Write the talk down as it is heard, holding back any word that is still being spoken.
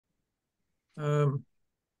Um,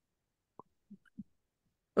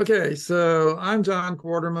 okay, so I'm John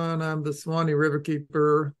Quarterman. I'm the Swanee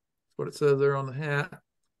Riverkeeper. That's what it says there on the hat.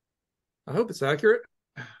 I hope it's accurate.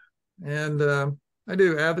 And I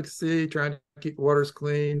do advocacy, trying to keep waters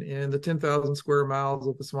clean in the 10,000 square miles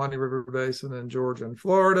of the Swanee River Basin in Georgia and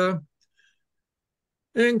Florida,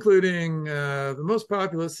 including the most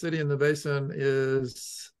populous city in the basin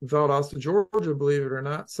is Valdosta, Georgia, believe it or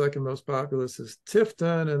not. Second most populous is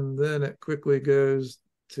Tifton, and then it quickly goes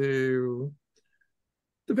to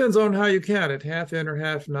depends on how you count it, half in or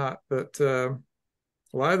half not. But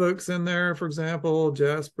Live Oak's in there, for example,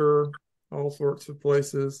 Jasper, all sorts of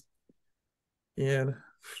places in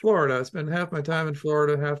Florida. I spend half my time in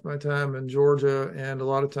Florida, half my time in Georgia, and a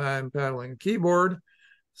lot of time paddling a keyboard.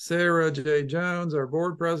 Sarah J. Jones, our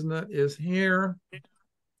board president, is here.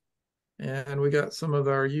 And we got some of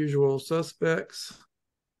our usual suspects.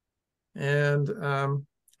 And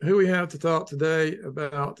who we have to talk today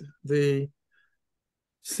about the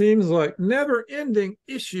seems like never-ending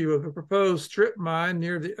issue of a proposed strip mine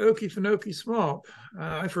near the Okefenokee swamp.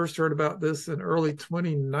 I first heard about this in early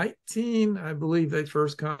 2019. I believe they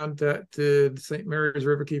first contacted St. Mary's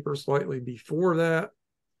Riverkeeper slightly before that.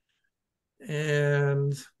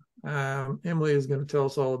 And Emily is going to tell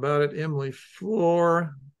us all about it. Emily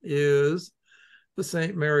Floore is the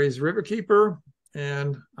St. Mary's Riverkeeper.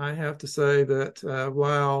 And I have to say that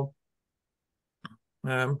while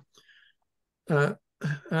me,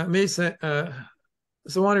 Sewanee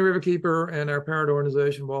Riverkeeper and our parent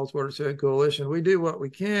organization, WWALS Watershed Coalition, we do what we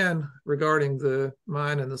can regarding the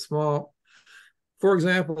mine and the swamp. For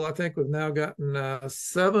example, I think we've now gotten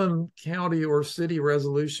 7 county or city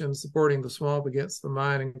resolutions supporting the swamp against the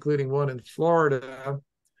mine, including one in Florida.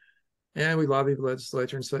 And we lobbied the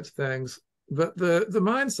legislature and such things. But the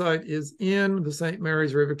mine site is in the St.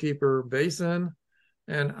 Mary's Riverkeeper Basin.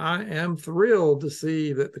 And I am thrilled to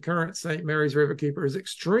see that the current St. Mary's Riverkeeper is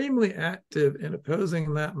extremely active in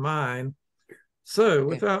opposing that mine. So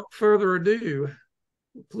without further ado,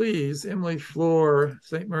 please, Emily Floore,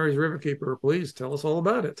 St. Mary's Riverkeeper, please tell us all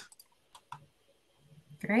about it.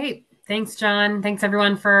 Great. Thanks, John. Thanks,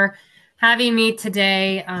 everyone, for having me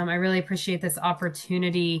today. I really appreciate this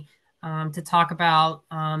opportunity to talk about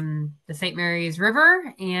the St. Mary's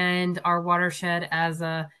River and our watershed as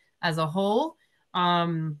a whole.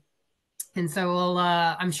 And so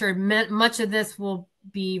I'm sure much of this will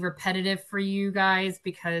be repetitive for you guys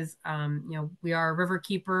because, we are a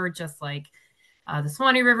riverkeeper just like the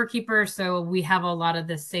Swanee Riverkeeper. So we have a lot of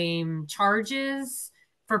the same charges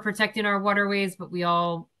for protecting our waterways, but we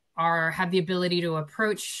all have the ability to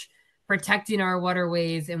approach protecting our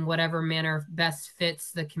waterways in whatever manner best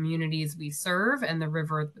fits the communities we serve and the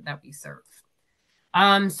river that we serve.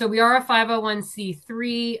 So we are a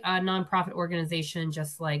 501c3 nonprofit organization,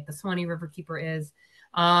 just like the Swanee Riverkeeper is,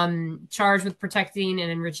 charged with protecting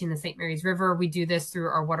and enriching the St. Mary's River. We do this through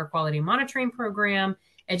our water quality monitoring program,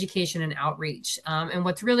 education, and outreach. And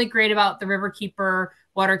what's really great about the Riverkeeper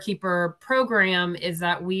Waterkeeper program is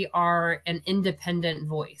that we are an independent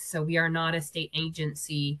voice. So we are not a state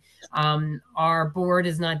agency. Our board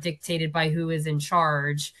is not dictated by who is in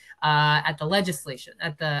charge at the legislation,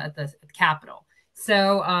 at the Capitol.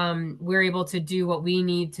 So we're able to do what we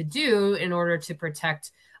need to do in order to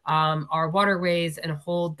protect our waterways and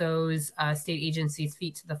hold those state agencies'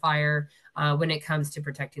 feet to the fire when it comes to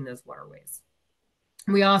protecting those waterways.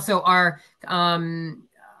 We also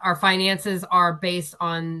our finances are based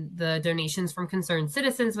on the donations from concerned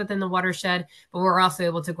citizens within the watershed, but we're also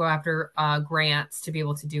able to go after grants to be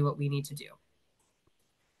able to do what we need to do.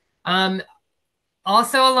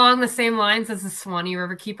 Also along the same lines as the Swanee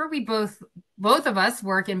Riverkeeper, we both of us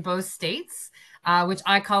work in both states, which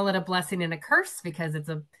I call it a blessing and a curse because it's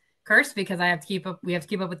a curse because we have to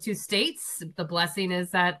keep up with 2 states. The blessing is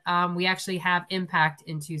that we actually have impact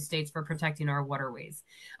in 2 states for protecting our waterways.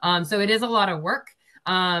 So it is a lot of work.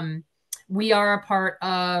 We are a part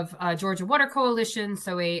of Georgia Water Coalition,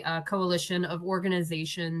 so a coalition of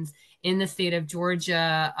organizations in the state of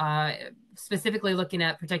Georgia, specifically looking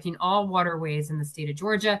at protecting all waterways in the state of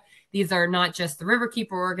Georgia. These are not just the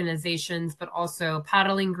Riverkeeper organizations, but also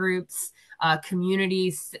paddling groups,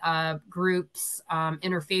 communities groups,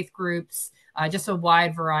 interfaith groups, just a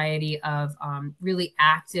wide variety of really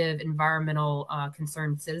active environmental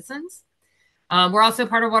concerned citizens. We're also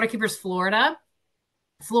part of Waterkeepers Florida.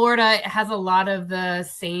 Florida has a lot of the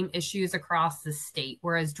same issues across the state,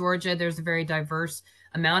 whereas Georgia, there's a very diverse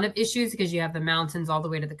amount of issues because you have the mountains all the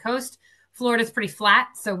way to the coast. Florida's pretty flat,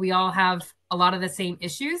 so we all have a lot of the same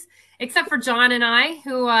issues, except for John and I,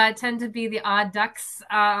 who tend to be the odd ducks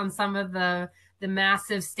on some of the the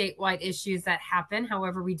massive statewide issues that happen.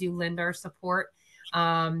 However, we do lend our support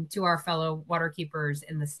to our fellow waterkeepers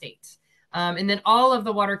in the state. And then all of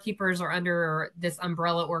the waterkeepers are under this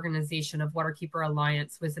umbrella organization of Waterkeeper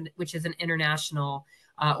Alliance, which is an international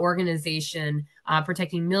organization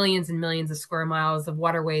protecting millions and millions of square miles of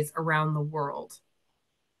waterways around the world.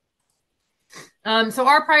 So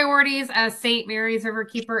our priorities as St. Mary's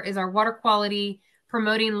Riverkeeper is our water quality,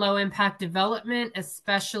 promoting low impact development,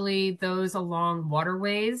 especially those along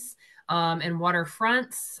waterways and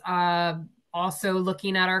waterfronts. Also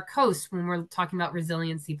looking at our coast when we're talking about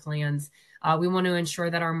resiliency plans. We want to ensure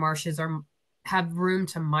that our marshes have room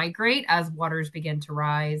to migrate as waters begin to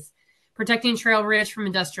rise. Protecting trail ridge from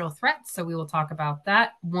industrial threats. So we will talk about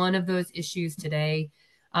that. One of those issues today.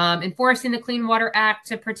 Enforcing the Clean Water Act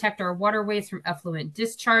to protect our waterways from effluent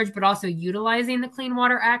discharge, but also utilizing the Clean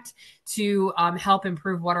Water Act to help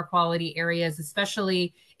improve water quality areas,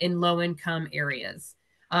 especially in low-income areas.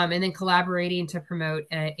 And then collaborating to promote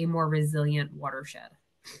a more resilient watershed.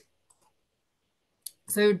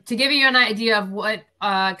 So to give you an idea of what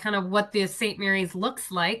what the St. Mary's looks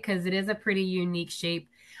like, because it is a pretty unique shape.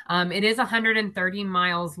 It is 130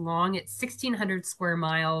 miles long. It's 1,600 square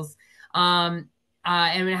miles. And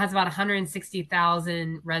it has about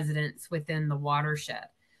 160,000 residents within the watershed.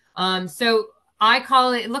 So I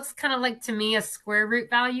call it looks kind of like to me a square root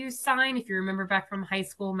value sign. If you remember back from high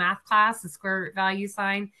school math class, the square root value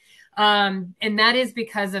sign. And that is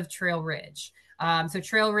because of Trail Ridge. So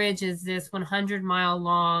Trail Ridge is this 100-mile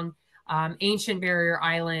long ancient barrier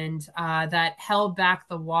island that held back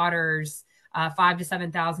the waters 5,000 to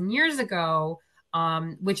 7,000 years ago,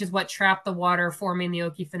 which is what trapped the water, forming the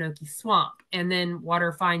Okefenokee swamp. And then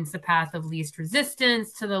water finds the path of least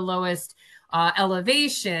resistance to the lowest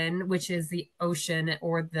elevation, which is the ocean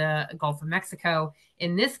or the Gulf of Mexico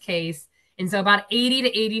in this case. And so about 80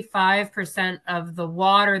 to 85% of the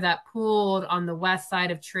water that pooled on the west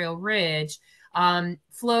side of Trail Ridge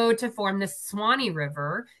flowed to form the Swanee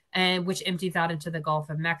River, which empties out into the Gulf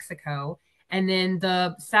of Mexico. And then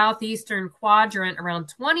the southeastern quadrant,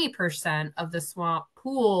 around 20% of the swamp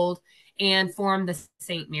pooled and formed the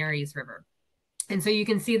St. Mary's River. And so you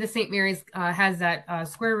can see the St. Mary's has that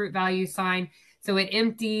square root value sign. So it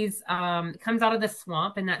empties, comes out of the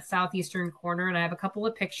swamp in that southeastern corner. And I have a couple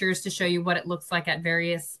of pictures to show you what it looks like at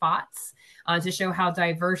various spots to show how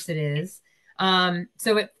diverse it is.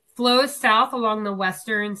 So it flows south along the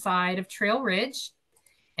western side of Trail Ridge.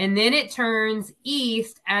 And then it turns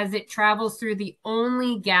east as it travels through the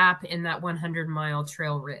only gap in that 100-mile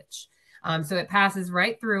Trail Ridge. So it passes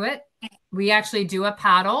right through it. We actually do a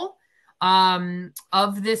paddle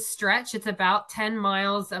of this stretch. It's about 10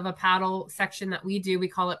 miles of a paddle section that we do. We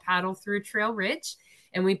call it Paddle Through Trail Ridge.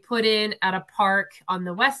 And we put in at a park on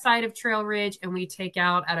the west side of Trail Ridge, and we take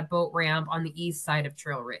out at a boat ramp on the east side of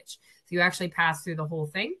Trail Ridge. So you actually pass through the whole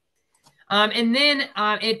thing. And then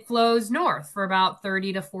it flows north for about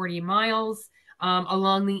 30 to 40 miles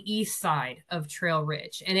along the east side of Trail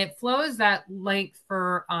Ridge. And it flows that length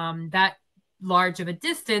for that large of a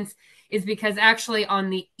distance is because actually on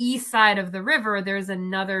the east side of the river, there's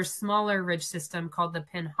another smaller ridge system called the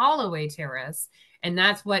Penholloway Terrace. And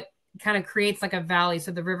that's what kind of creates like a valley.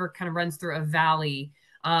 So the river kind of runs through a valley,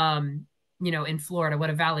 in Florida, what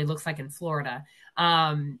a valley looks like in Florida.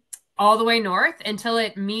 All the way north until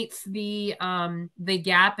it meets the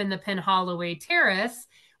gap in the Penholloway Terrace,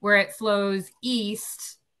 where it flows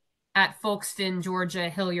east at Folkston, Georgia,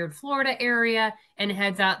 Hilliard, Florida area, and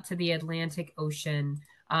heads out to the Atlantic Ocean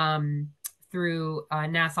through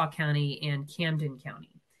Nassau County and Camden County.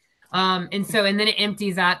 And then it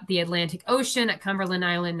empties out the Atlantic Ocean at Cumberland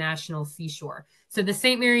Island National Seashore. So the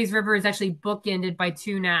St. Mary's River is actually bookended by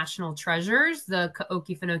two national treasures, the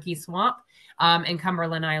Okefenokee Swamp and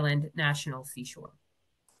Cumberland Island National Seashore.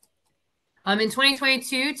 In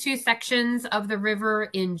 2022, 2 sections of the river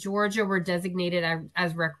in Georgia were designated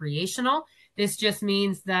as recreational. This just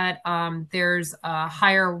means that there's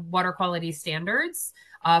higher water quality standards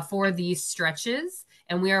for these stretches,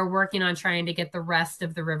 and we are working on trying to get the rest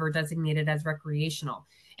of the river designated as recreational.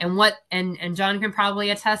 And John can probably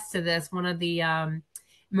attest to this, one of the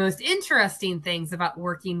most interesting things about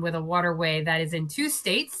working with a waterway that is in 2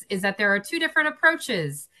 states is that there are 2 different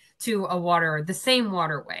approaches to the same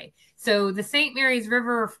waterway. So the St. Mary's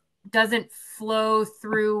River doesn't go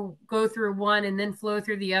through one and then flow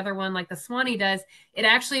through the other one like the Swanee does. It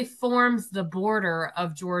actually forms the border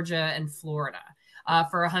of Georgia and Florida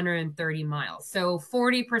for 130 miles. So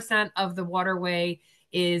 40% of the waterway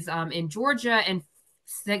is in Georgia and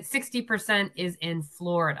 60% is in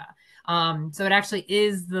Florida. So it actually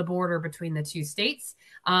is the border between the 2 states.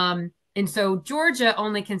 And so Georgia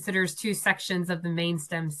only considers 2 sections of the main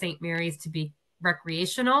stem St. Mary's to be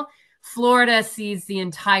recreational. Florida sees the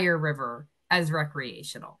entire river as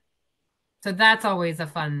recreational. So that's always a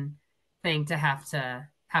fun thing to have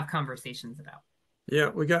conversations about. Yeah,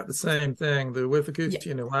 we got the same thing. The Yeah.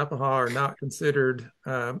 Withlacoochee and the Arapaho are not considered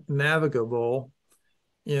navigable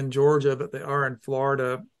in Georgia, but they are in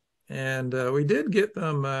Florida. And we did get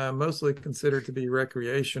them mostly considered to be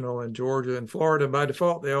recreational in Georgia and Florida. By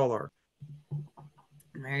default, they all are.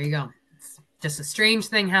 There you go. It's just a strange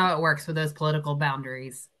thing how it works with those political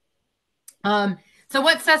boundaries. So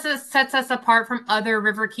what sets us apart from other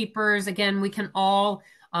river keepers? Again, we can all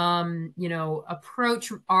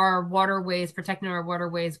approach our waterways, protecting our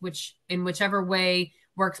waterways, in whichever way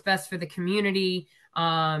works best for the community,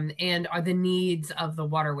 and are the needs of the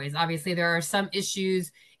waterways. Obviously, there are some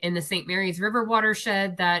issues in the St. Mary's River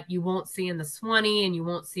watershed that you won't see in the Swanee, and you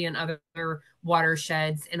won't see in other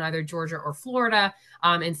watersheds in either Georgia or Florida.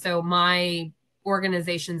 And so my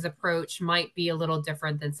organization's approach might be a little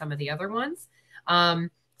different than some of the other ones.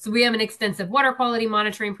 So we have an extensive water quality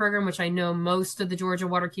monitoring program, which I know most of the Georgia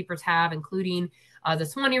waterkeepers have, including the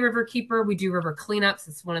Swanee Riverkeeper. We do river cleanups.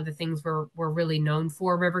 It's one of the things we're really known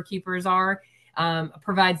for, riverkeepers are.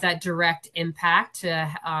 Provides that direct impact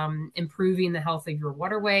to improving the health of your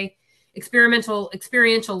waterway. Experiential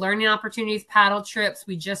learning opportunities, paddle trips.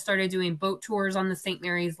 We just started doing boat tours on the St.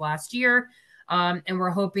 Mary's last year. And we're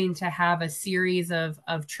hoping to have a series of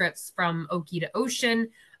trips from Okie to Ocean.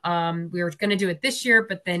 We were going to do it this year,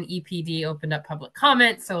 but then EPD opened up public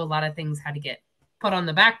comment, so a lot of things had to get put on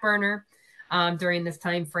the back burner during this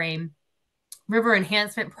time frame. River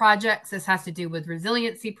enhancement projects. This has to do with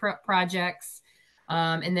resiliency projects,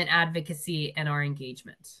 and then advocacy and our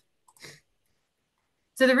engagement.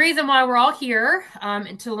 So the reason why we're all here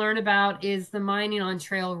to learn about is the mining on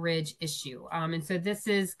Trail Ridge issue. And so this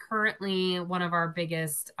is currently one of our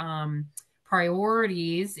biggest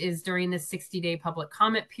priorities is during the 60-day public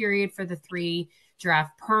comment period for the 3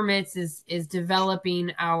 draft permits is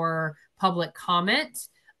developing our public comment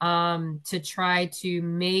to try to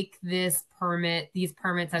make these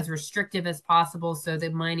permits as restrictive as possible so the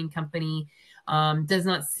mining company does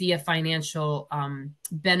not see a financial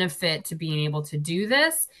benefit to being able to do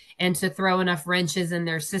this and to throw enough wrenches in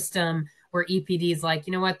their system where EPD is like,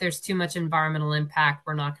 you know what, there's too much environmental impact.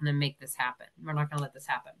 We're not going to make this happen. We're not going to let this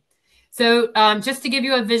happen. So just to give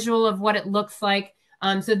you a visual of what it looks like.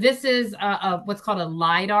 So this is what's called a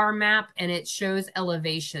LiDAR map, and it shows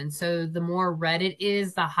elevation. So the more red it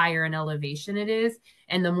is, the higher in elevation it is.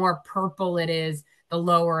 And the more purple it is, the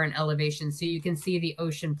lower in elevation. So you can see the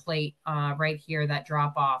ocean plate right here, that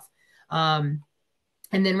drop off. And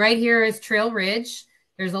then right here is Trail Ridge.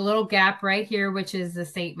 There's a little gap right here, which is the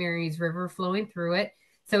St. Mary's River flowing through it.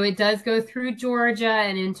 So it does go through Georgia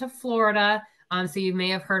and into Florida. So you may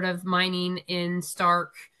have heard of mining in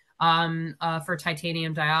Stark for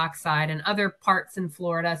titanium dioxide and other parts in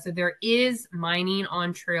Florida. So there is mining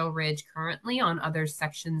on Trail Ridge currently on other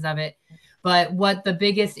sections of it. But what the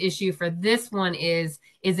biggest issue for this one is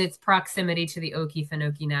its proximity to the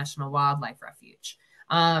Okefenokee National Wildlife Refuge.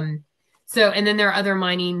 And then there are other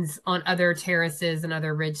minings on other terraces and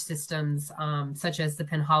other ridge systems, such as the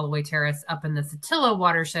Penn-Holloway Terrace up in the Satilla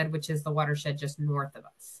watershed, which is the watershed just north of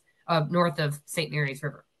us, north of St. Mary's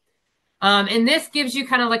River. And this gives you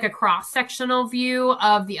kind of like a cross-sectional view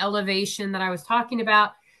of the elevation that I was talking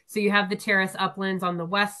about. So you have the terrace uplands on the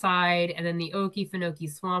west side, and then the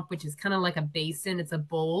Okefenokee Swamp, which is kind of like a basin. It's a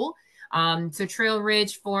bowl. So Trail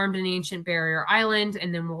Ridge formed an ancient barrier island,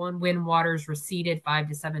 and then when waters receded 5,000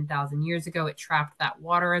 to 7,000 years ago, it trapped that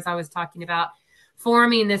water, as I was talking about,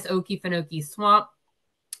 forming this Okefenokee Swamp,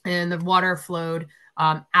 and the water flowed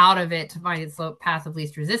out of it to find its path of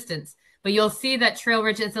least resistance. But you'll see that Trail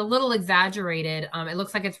Ridge is a little exaggerated. It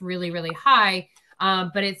looks like it's really, really high,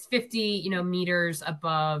 but it's 50 meters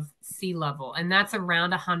above sea level, and that's around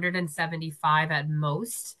 175 at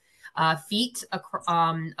most feet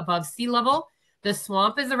above sea level. The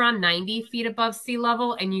swamp is around 90 feet above sea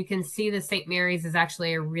level, and you can see the St. Mary's is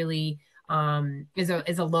actually a really is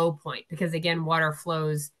a low point because again water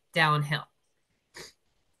flows downhill.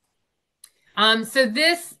 So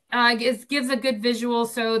this gives a good visual.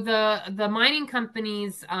 So the mining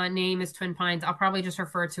company's name is Twin Pines. I'll probably just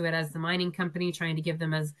refer to it as the mining company, trying to give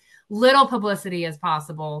them as little publicity as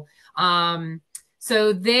possible.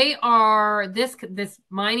 So they are this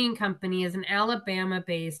mining company is an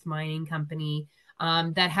Alabama-based mining company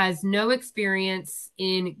that has no experience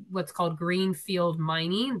in what's called greenfield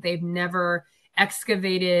mining. They've never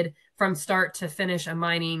excavated from start to finish a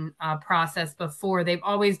mining process before. They've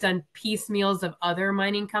always done piecemeals of other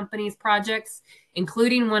mining companies' projects,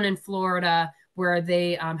 including one in Florida where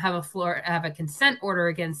they have a consent order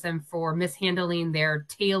against them for mishandling their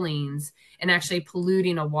tailings and actually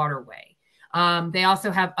polluting a waterway. They also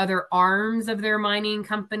have other arms of their mining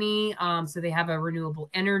company. So they have a renewable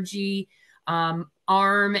energy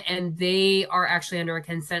arm, and they are actually under a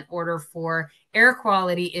consent order for air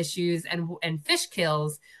quality issues and fish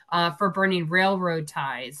kills for burning railroad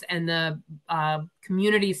ties. And the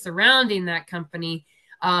community surrounding that company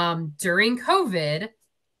during COVID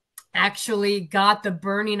actually got the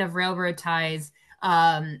burning of railroad ties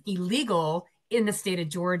illegal in the state of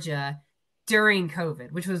Georgia during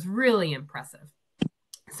COVID, which was really impressive.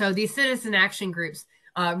 So these citizen action groups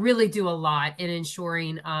really do a lot in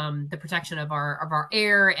ensuring the protection of our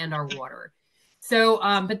air and our water. So,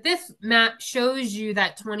 but this map shows you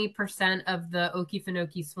that 20% of the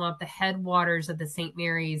Okefenokee Swamp, the headwaters of the St.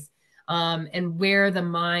 Mary's, and where the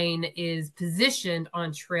mine is positioned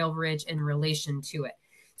on Trail Ridge in relation to it.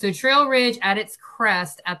 So Trail Ridge at its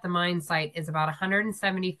crest at the mine site is about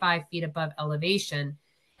 175 feet above elevation.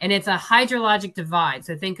 And it's a hydrologic divide.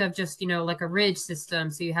 So think of just, like a ridge system.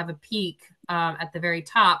 So you have a peak at the very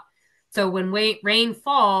top. So when rain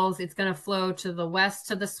falls, it's going to flow to the west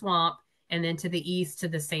to the swamp and then to the east to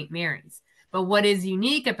the St. Mary's. But what is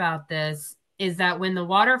unique about this is that when the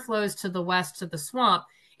water flows to the west to the swamp,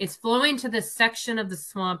 it's flowing to the section of the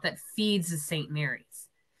swamp that feeds the St. Mary's.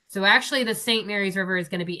 So actually the St. Mary's River is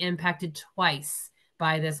going to be impacted twice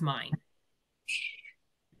by this mine.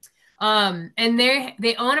 And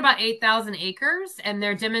they own about 8,000 acres, and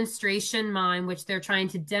their demonstration mine, which they're trying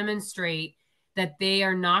to demonstrate that they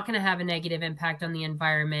are not going to have a negative impact on the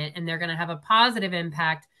environment, and they're going to have a positive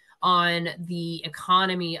impact on the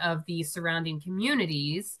economy of the surrounding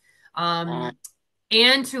communities,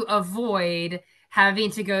 and to avoid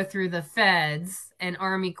having to go through the feds and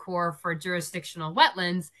Army Corps for jurisdictional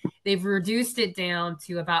wetlands, they've reduced it down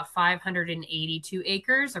to about 582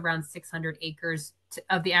 acres, around 600 acres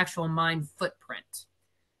of the actual mine footprint.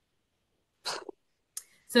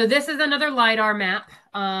 So this is another LIDAR map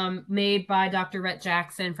made by Dr. Rhett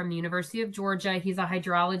Jackson from the University of Georgia. He's a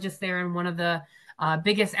hydrologist there and one of the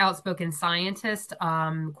biggest outspoken scientists,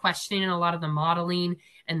 questioning a lot of the modeling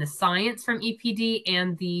and the science from EPD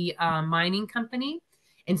and the mining company.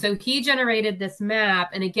 And so he generated this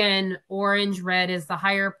map. And again, orange, red is the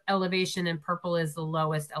higher elevation and purple is the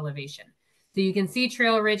lowest elevation. So you can see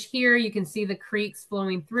Trail Ridge here. You can see the creeks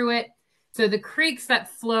flowing through it. So the creeks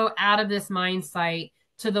that flow out of this mine site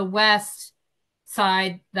to the west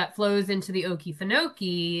side that flows into the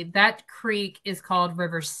Okefenokee, that creek is called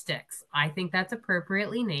River Styx. I think that's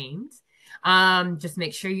appropriately named. Just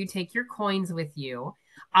make sure you take your coins with you.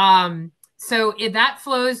 So if that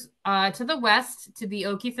flows to the west to the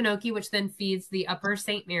Okefenokee, which then feeds the upper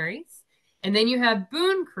St. Mary's. And then you have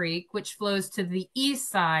Boone Creek, which flows to the east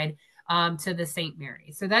side to the St.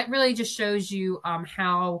 Mary's. So that really just shows you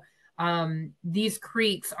how these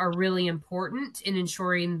creeks are really important in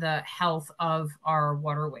ensuring the health of our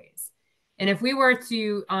waterways. And if we were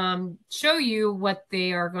to show you what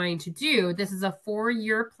they are going to do, this is a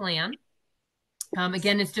 4-year plan.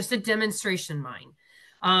 Again, it's just a demonstration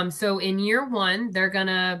mine. So in year 1, they're going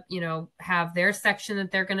to, have their section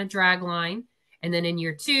that they're going to drag line. And then in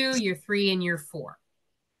year 2, year 3, and year 4.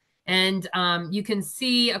 And you can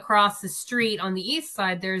see across the street on the east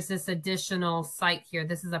side, there's this additional site here.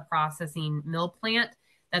 This is a processing mill plant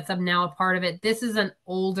that's now a part of it. This is an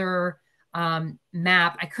older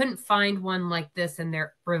map. I couldn't find one like this in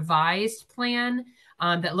their revised plan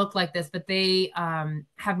that looked like this, but they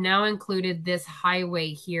have now included this highway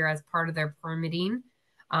here as part of their permitting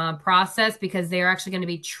process because they're actually going to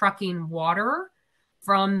be trucking water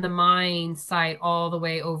from the mine site all the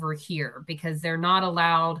way over here because they're not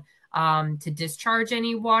allowed to discharge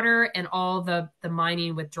any water, and all the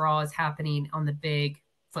mining withdrawal is happening on the big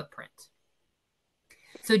footprint.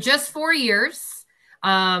 So just 4 years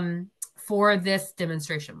for this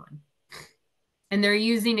demonstration mine. And they're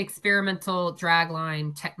using experimental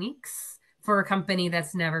dragline techniques for a company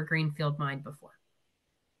that's never greenfield mined before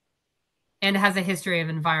and has a history of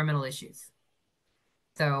environmental issues.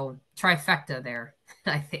 So trifecta there,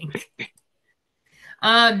 I think.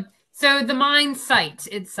 So the mine site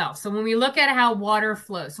itself. So when we look at how water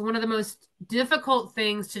flows, so one of the most difficult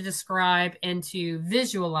things to describe and to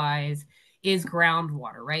visualize is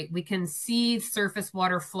groundwater, right? We can see surface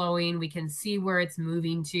water flowing. We can see where it's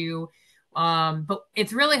moving to, but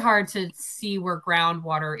it's really hard to see where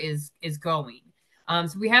groundwater is going.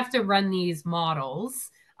 So we have to run these models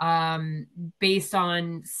based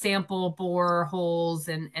on sample bore holes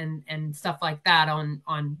and stuff like that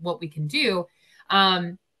on what we can do.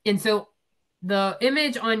 And so the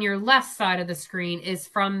image on your left side of the screen is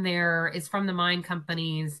from the mine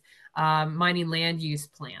company's mining land use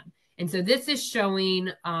plan. And so this is showing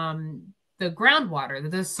the groundwater,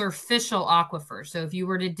 the surficial aquifer. So if you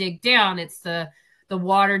were to dig down, it's the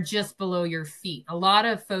water just below your feet. A lot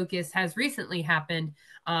of focus has recently happened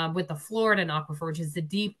with the Floridan aquifer, which is the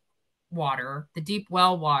deep water, the deep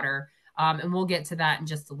well water. And we'll get to that in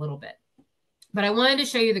just a little bit. But I wanted to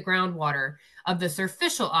show you the groundwater of the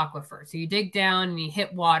surficial aquifer. So you dig down and you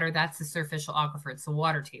hit water. That's the surficial aquifer. It's the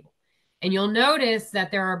water table. And you'll notice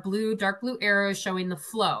that there are dark blue arrows showing the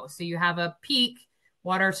flow. So you have a peak.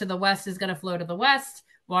 Water to the west is going to flow to the west.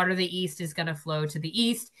 Water to the east is going to flow to the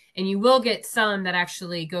east. And you will get some that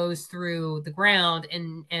actually goes through the ground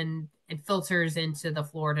and filters into the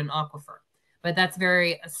Floridan aquifer. But that's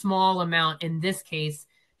a small amount in this case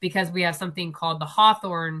because we have something called the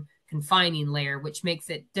Hawthorne confining layer, which makes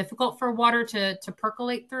it difficult for water to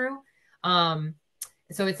percolate through.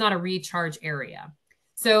 So it's not a recharge area.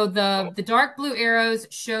 So the dark blue arrows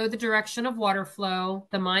show the direction of water flow.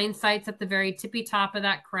 The mine site's at the very tippy top of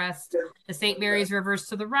that crest. The St. Mary's River is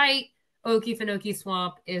to the right. Okefenokee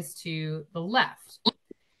Swamp is to the left.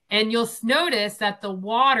 And you'll notice that the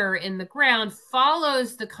water in the ground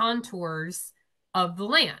follows the contours of the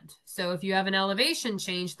land. So if you have an elevation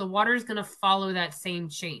change, the water is going to follow that same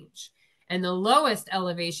change. And the lowest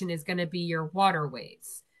elevation is going to be your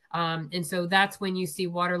waterways. And so that's when you see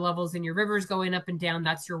water levels in your rivers going up and down.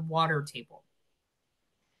 That's your water table.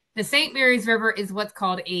 The St. Mary's River is what's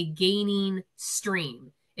called a gaining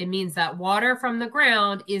stream. It means that water from the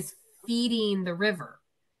ground is feeding the river.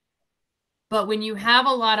 But when you have a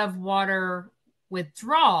lot of water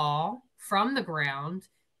withdrawal from the ground,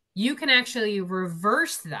 you can actually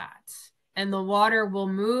reverse that. And the water will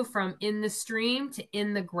move from in the stream to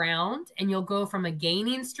in the ground. And you'll go from a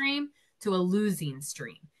gaining stream to a losing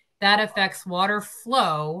stream. That affects water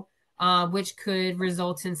flow, which could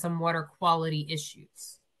result in some water quality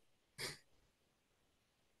issues.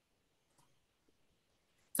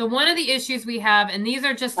 So one of the issues we have, and these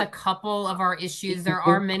are just a couple of our issues. There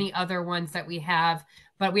are many other ones that we have,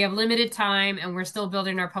 but we have limited time and we're still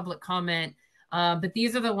building our public comment. But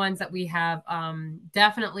these are the ones that we have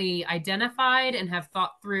definitely identified and have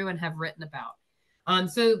thought through and have written about.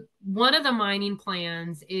 So one of the mining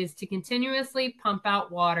plans is to continuously pump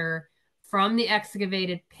out water from the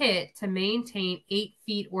excavated pit to maintain 8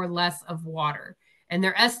 feet or less of water. And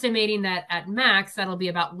they're estimating that at max, that'll be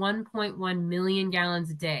about 1.1 million gallons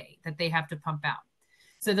a day that they have to pump out.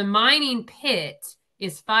 So the mining pit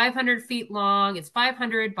is 500 feet long, it's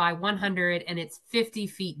 500 by 100, and it's 50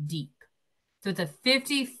 feet deep. So it's a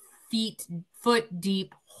 50 foot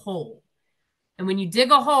deep hole. And when you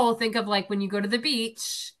dig a hole, think of like when you go to the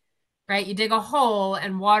beach, right? You dig a hole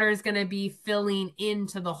and water is going to be filling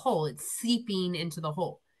into the hole. It's seeping into the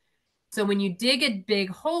hole. So when you dig a big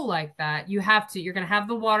hole like that, you're going to have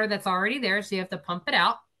the water that's already there. So you have to pump it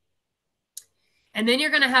out. And then you're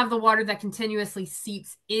going to have the water that continuously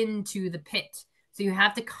seeps into the pit. So you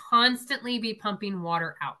have to constantly be pumping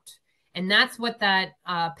water out. And that's what that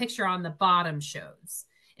picture on the bottom shows.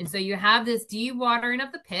 And so you have this dewatering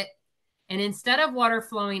of the pit. And instead of water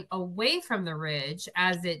flowing away from the ridge,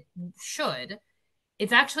 as it should,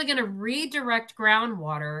 it's actually going to redirect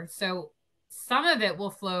groundwater. So some of it will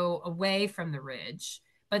flow away from the ridge,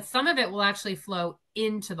 but some of it will actually flow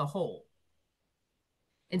into the hole.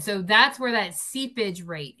 And so that's where that seepage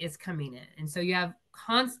rate is coming in. And so you have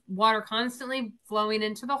water constantly flowing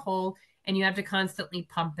into the hole, and you have to constantly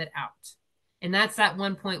pump it out. And that's that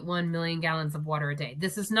 1.1 million gallons of water a day.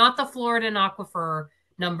 This is not the Floridan aquifer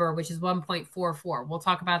number, which is 1.44. We'll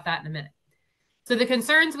talk about that in a minute. So the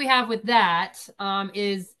concerns we have with that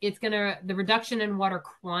is the reduction in water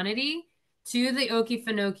quantity to the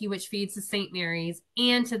Okefenokee, which feeds the St. Mary's,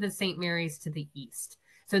 and to the St. Mary's to the east.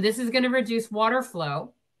 So this is going to reduce water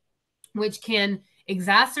flow, which can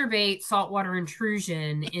exacerbate saltwater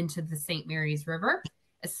intrusion into the St. Mary's River,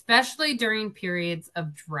 especially during periods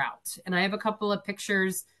of drought. And I have a couple of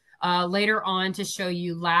pictures later on to show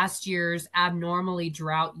you last year's abnormally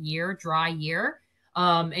dry year.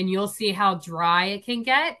 And you'll see how dry it can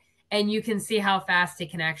get, and you can see how fast it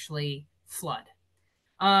can actually flood.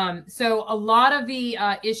 So a lot of the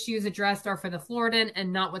issues addressed are for the Floridan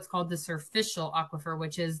and not what's called the surficial aquifer,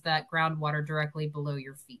 which is that groundwater directly below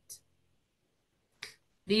your feet.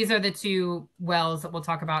 These are the two wells that we'll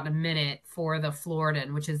talk about in a minute for the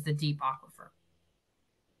Floridan, which is the deep aquifer.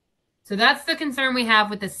 So that's the concern we have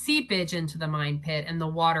with the seepage into the mine pit and the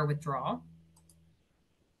water withdrawal.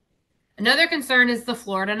 Another concern is the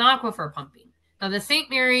Florida aquifer pumping. Now, the St.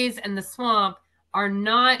 Mary's and the swamp are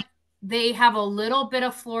not, they have a little bit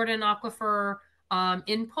of Florida aquifer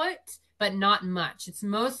input, but not much. It's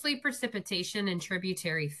mostly precipitation and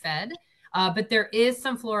tributary fed, but there is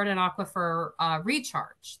some Florida aquifer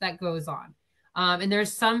recharge that goes on. And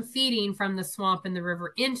there's some feeding from the swamp and the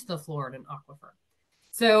river into the Florida aquifer.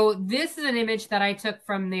 So this is an image that I took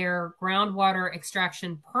from their groundwater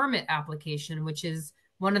extraction permit application, which is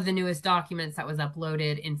one of the newest documents that was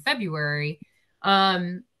uploaded in February.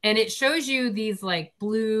 And it shows you these like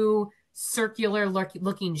blue circular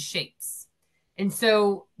looking shapes. And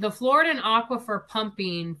so the Florida aquifer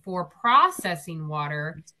pumping for processing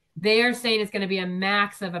water, they are saying it's going to be a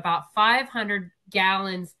max of about 500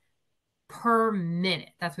 gallons per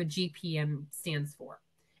minute. That's what GPM stands for.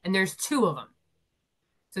 And there's 2 of them.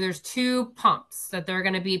 So there's 2 pumps that they're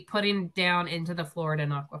going to be putting down into the Florida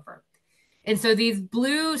aquifer. And so these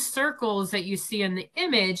blue circles that you see in the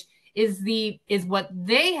image is what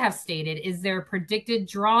they have stated is their predicted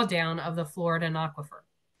drawdown of the Florida aquifer.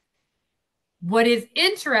 What is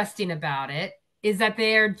interesting about it is that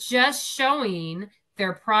they are just showing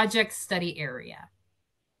their project study area.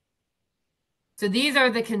 So these are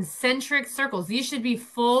the concentric circles. These should be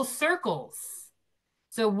full circles.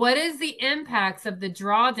 So what is the impacts of the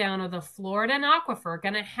drawdown of the Florida aquifer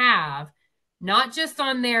going to have, not just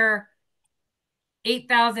on their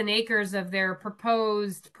 8,000 acres of their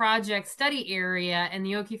proposed project study area and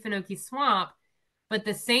the Okefenokee swamp, but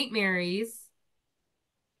the St. Mary's,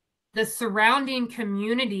 the surrounding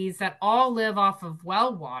communities that all live off of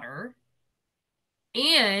well water,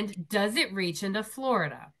 and does it reach into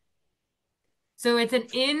Florida? So it's an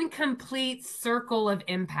incomplete circle of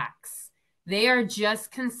impacts. They are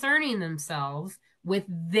just concerning themselves with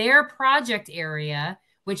their project area,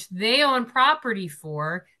 which they own property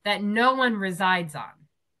for, that no one resides on.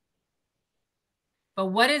 But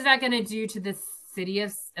what is that going to do to the city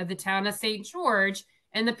of the town of St. George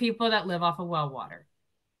and the people that live off of well water?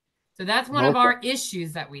 So that's one of our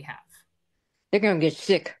issues that we have. They're going to get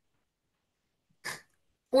sick.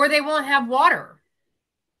 Or they won't have water.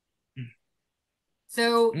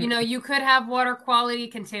 So, you could have water quality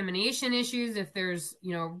contamination issues if there's,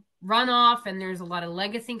 runoff and there's a lot of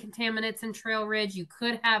legacy contaminants in Trail Ridge. You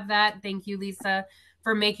could have that. Thank you, Lisa,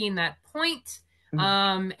 for making that point.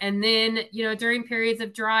 And then, during periods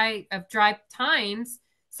of dry times,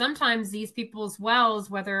 sometimes these people's wells,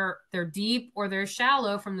 whether they're deep or they're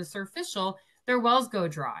shallow from the superficial, their wells go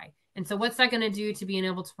dry. And so what's that going to do to being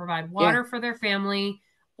able to provide water for their family?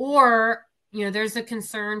 Or there's a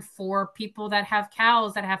concern for people that have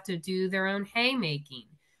cows that have to do their own hay making.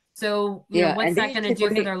 So, what's that going to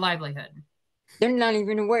do for their livelihood? They're not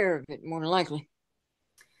even aware of it, more than likely.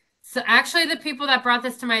 So actually, the people that brought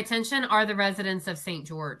this to my attention are the residents of St.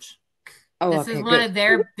 George. Oh, this is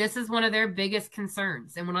one of their biggest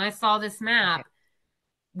concerns. And when I saw this map,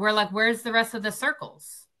 we're like, where's the rest of the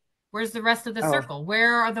circles? Where's the rest of the circle?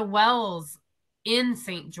 Where are the wells in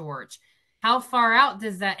St. George? How far out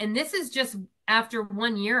does that? And this is just after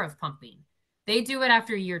 1 year of pumping. They do it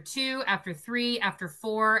after year 2, after 3, after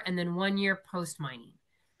 4, and then 1 year post mining.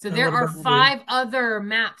 So there are 5 other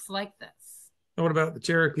maps like this. And what about the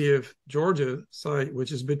Cherokee of Georgia site,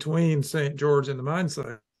 which is between St. George and the mine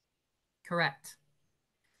site? Correct.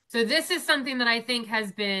 So this is something that I think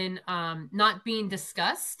has been not being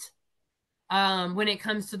discussed when it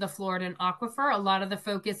comes to the Florida aquifer. A lot of the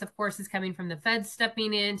focus, of course, is coming from the feds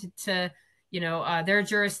stepping in to their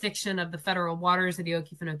jurisdiction of the federal waters of the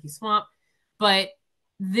Okefenokee swamp. But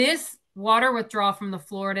this water withdrawal from the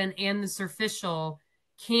Florida and the superficial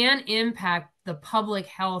can impact the public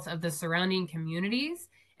health of the surrounding communities.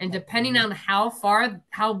 And depending on how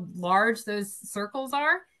large those circles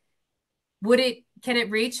are, can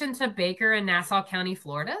it reach into Baker and Nassau County,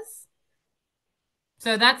 Florida's?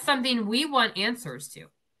 So that's something we want answers to.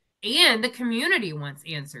 And the community wants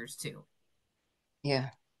answers to. Yeah.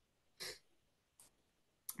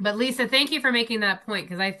 But Lisa, thank you for making that point,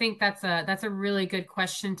 because I think that's a really good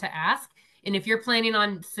question to ask. And if you're planning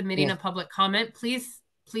on submitting a public comment, please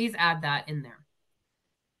add that in there.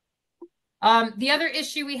 The other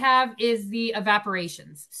issue we have is the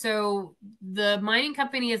evaporations. So the mining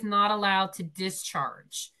company is not allowed to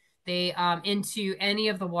discharge into any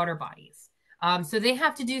of the water bodies. So they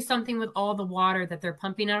have to do something with all the water that they're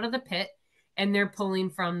pumping out of the pit and they're pulling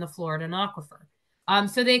from the Florida aquifer.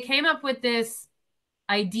 So they came up with this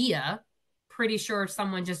idea. Pretty sure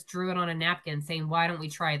someone just drew it on a napkin saying, why don't we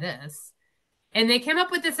try this? And they came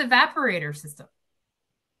up with this evaporator system.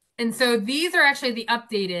 And so these are actually the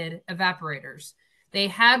updated evaporators. They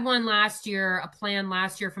had one last year, a plan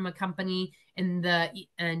last year from a company, and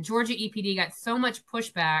Georgia EPD got so much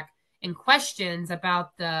pushback and questions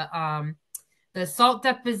about the salt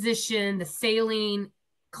deposition, the saline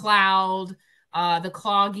cloud, the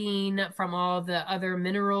clogging from all the other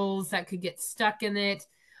minerals that could get stuck in it,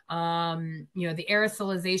 the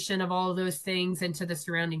aerosolization of all of those things into the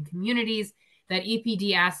surrounding communities, that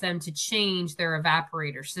EPD asked them to change their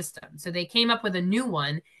evaporator system. So they came up with a new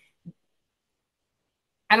one.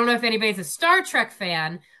 I don't know if anybody's a Star Trek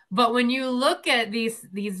fan, but when you look at these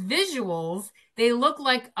visuals, they look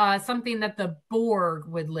like something that the Borg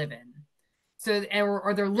would live in. So,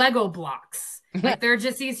 or they're Lego blocks. Like they're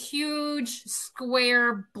just these huge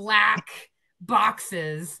square black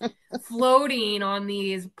boxes floating on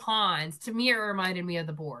these ponds. To me, it reminded me of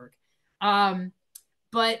the Borg.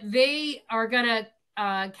 But they are going to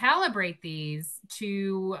calibrate these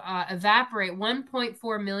to evaporate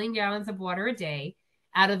 1.4 million gallons of water a day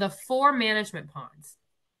out of the 4 management ponds.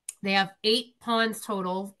 They have 8 ponds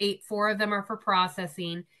total. 4 of them are for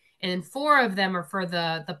processing, and 4 of them are for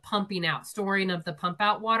the pumping out, storing of the pump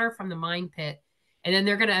out water from the mine pit, and then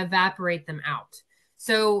they're going to evaporate them out.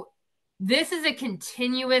 So this is a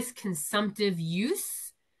continuous consumptive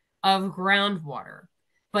use of groundwater,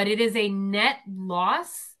 but it is a net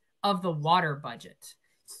loss of the water budget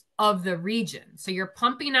of the region. So you're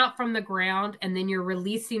pumping out from the ground and then you're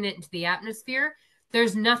releasing it into the atmosphere.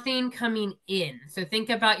 There's nothing coming in. So think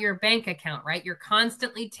about your bank account, right? You're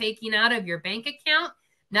constantly taking out of your bank account.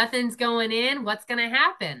 Nothing's going in. What's going to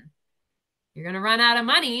happen? You're going to run out of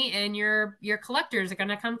money and your collectors are going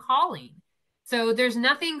to come calling. So there's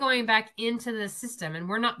nothing going back into the system, and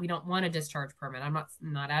we don't want a discharge permit. I'm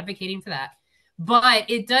not advocating for that. But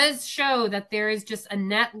it does show that there is just a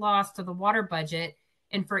net loss to the water budget.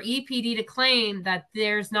 And for EPD to claim that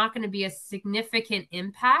there's not going to be a significant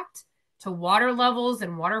impact to water levels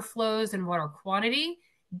and water flows and water quantity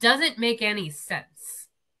doesn't make any sense.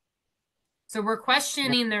 So we're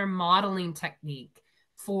questioning their modeling technique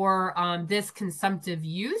for this consumptive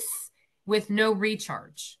use with no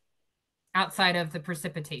recharge outside of the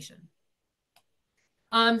precipitation.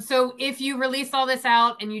 So if you release all this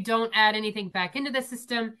out and you don't add anything back into the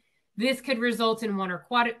system, this could result in water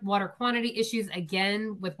quantity issues,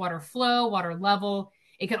 again, with water flow, water level.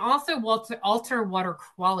 It can also alter water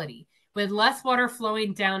quality. With less water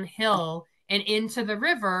flowing downhill and into the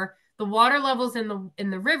river, the water levels in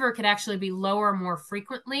the river could actually be lower more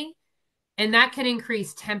frequently. And that can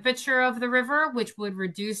increase temperature of the river, which would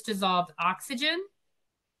reduce dissolved oxygen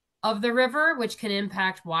of the river, which can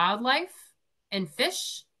impact wildlife and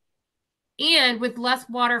fish. And with less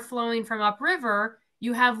water flowing from upriver,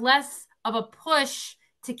 you have less of a push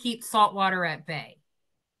to keep salt water at bay.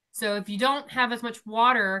 So if you don't have as much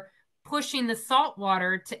water pushing the salt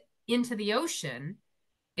water into the ocean,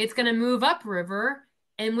 it's going to move upriver.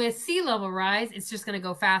 And with sea level rise, it's just going to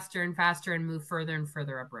go faster and faster and move further and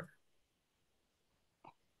further upriver.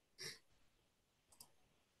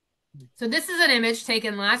 So this is an image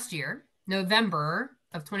taken last year, November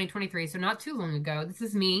of 2023, so not too long ago. This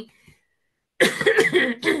is me.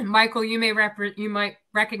 Michael, you might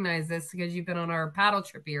recognize this because you've been on our paddle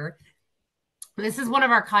trip here. This is one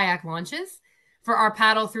of our kayak launches for our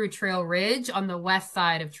paddle through Trail Ridge on the west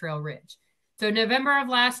side of Trail Ridge. So November of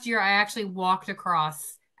last year, I actually walked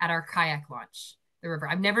across at our kayak launch, the river.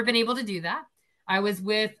 I've never been able to do that. I was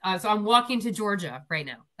so I'm walking to Georgia right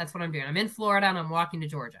now. That's what I'm doing. I'm in Florida and I'm walking to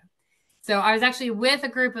Georgia. So I was actually with a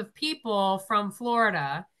group of people from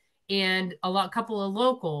Florida and a couple of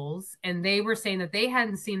locals, and they were saying that they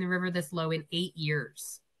hadn't seen the river this low in 8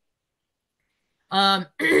 years.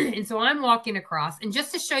 And so I'm walking across, and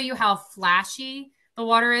just to show you how flashy the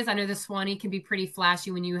water is, I know the Swanee can be pretty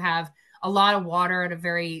flashy when you have a lot of water at a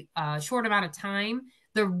very short amount of time.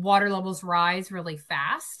 The water levels rise really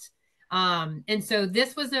fast. And so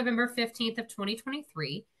this was November 15th of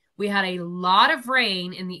 2023. We had a lot of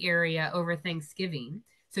rain in the area over Thanksgiving.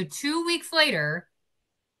 So 2 weeks later,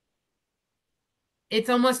 it's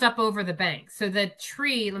almost up over the bank. So the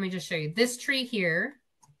tree, let me just show you. This tree here,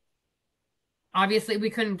 obviously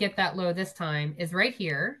we couldn't get that low this time, is right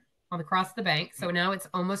here across the bank. So now it's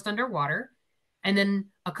almost underwater. And then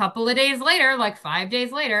a couple of days later, like 5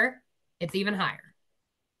 days later, it's even higher.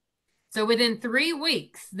 So within 3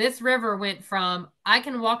 weeks, this river went from I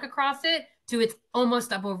can walk across it to it's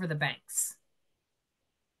almost up over the banks.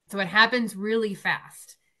 So it happens really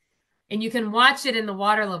fast. And you can watch it in the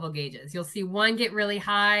water level gauges. You'll see one get really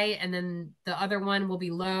high and then the other one will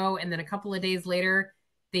be low. And then a couple of days later,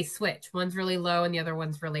 they switch. One's really low and the other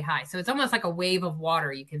one's really high. So it's almost like a wave of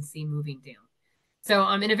water you can see moving down. So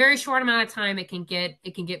in a very short amount of time, it can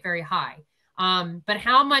get very high. But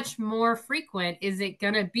how much more frequent is it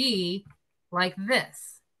going to be like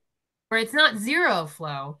this, where it's not zero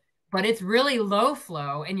flow, but it's really low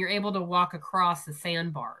flow and you're able to walk across the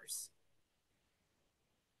sandbars?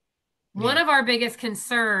 One of our biggest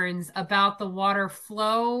concerns about the water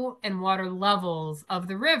flow and water levels of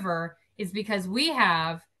the river is because we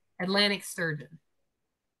have Atlantic sturgeon.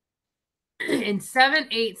 And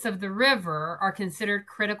 7/8 of the river are considered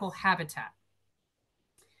critical habitat.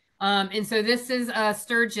 And so this is a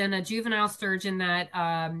sturgeon, a juvenile sturgeon that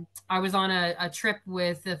I was on a trip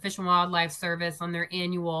with the Fish and Wildlife Service on their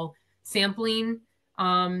annual sampling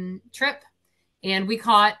trip. And we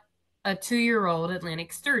caught a 2-year-old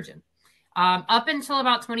Atlantic sturgeon. Up until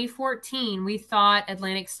about 2014, we thought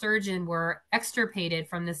Atlantic sturgeon were extirpated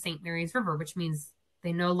from the St. Mary's River, which means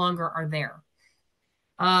they no longer are there.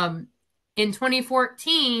 In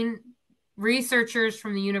 2014, researchers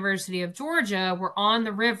from the University of Georgia were on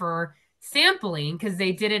the river sampling, because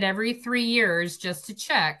they did it every 3 years just to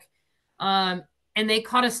check. And they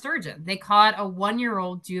caught a sturgeon. They caught a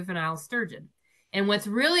 1-year-old juvenile sturgeon. And what's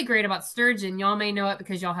really great about sturgeon, y'all may know it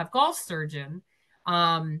because y'all have Gulf sturgeon,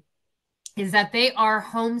 is that they are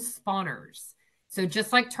home spawners. So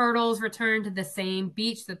just like turtles return to the same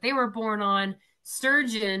beach that they were born on,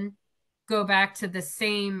 sturgeon go back to the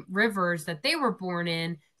same rivers that they were born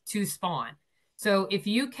in to spawn. So if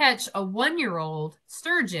you catch a 1-year-old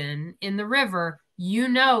sturgeon in the river, you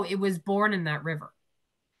know it was born in that river.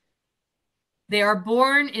 They are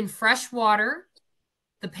born in fresh water.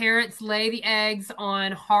 The parents lay the eggs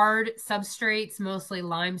on hard substrates, mostly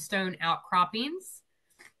limestone outcroppings.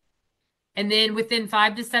 And then within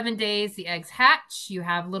 5 to 7 days, the eggs hatch. You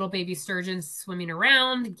have little baby sturgeons swimming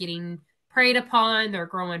around, getting preyed upon. They're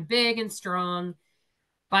growing big and strong.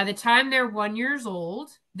 By the time they're 1 year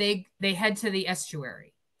old, they head to the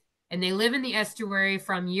estuary. And they live in the estuary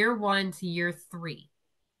from year 1 to year 3.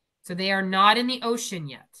 So they are not in the ocean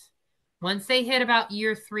yet. Once they hit about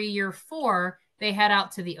year 3, year 4, they head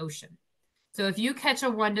out to the ocean. So if you catch a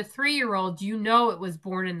 1 to 3-year-old, you know it was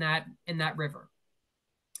born in that river.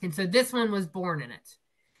 And so this one was born in it.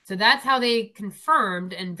 So that's how they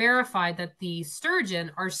confirmed and verified that the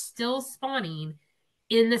sturgeon are still spawning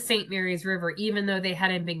in the St. Mary's River, even though they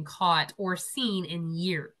hadn't been caught or seen in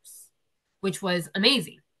years, which was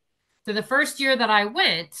amazing. So the first year that I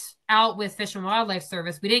went out with Fish and Wildlife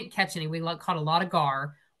Service, we didn't catch any. We caught a lot of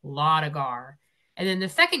gar. And then the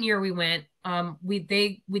second year we went,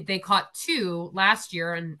 they caught 2 last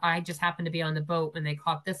year, and I just happened to be on the boat when they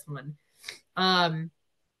caught this one.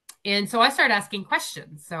 And so I started asking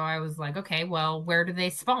questions. So I was like, okay, well, where do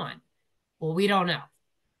they spawn? Well, we don't know.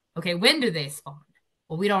 Okay, when do they spawn?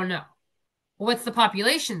 Well, we don't know. Well, what's the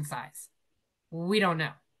population size? Well, we don't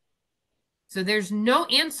know. So there's no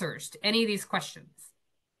answers to any of these questions.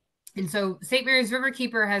 And so St. Mary's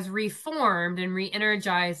Riverkeeper has reformed and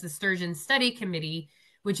re-energized the Sturgeon Study Committee,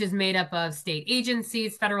 which is made up of state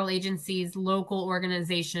agencies, federal agencies, local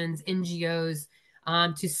organizations, NGOs,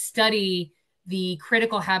 to study the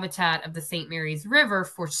critical habitat of the St. Mary's River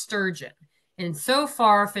for sturgeon. And so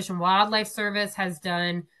far, Fish and Wildlife Service has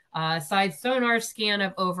done a side sonar scan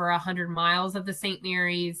of over 100 miles of the St.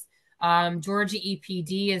 Mary's. Georgia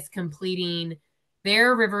EPD is completing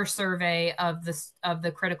their river survey of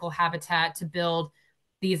the critical habitat to build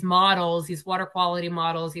these models, these water quality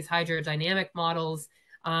models, these hydrodynamic models,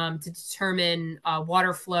 to determine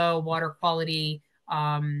water flow, water quality,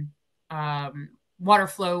 water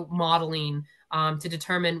flow modeling, to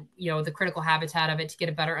determine, the critical habitat of it, to get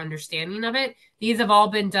a better understanding of it. These have all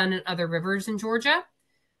been done in other rivers in Georgia,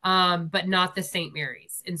 but not the St.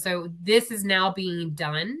 Mary's. And so this is now being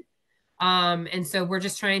done. And so we're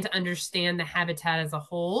just trying to understand the habitat as a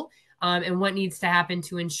whole, and what needs to happen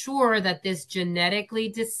to ensure that this genetically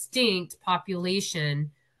distinct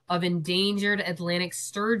population of endangered Atlantic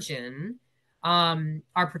sturgeon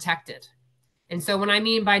are protected. And so what I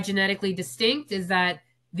mean by genetically distinct is that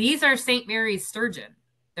these are St. Mary's sturgeon.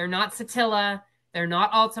 They're not Satilla. They're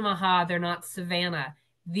not Altamaha. They're not Savannah.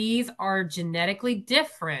 These are genetically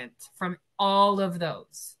different from all of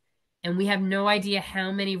those. And we have no idea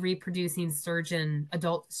how many reproducing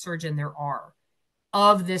adult sturgeon there are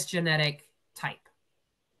of this genetic type,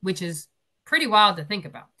 which is pretty wild to think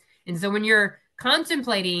about. And so when you're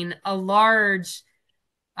contemplating a large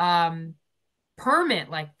permit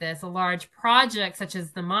like this, a large project such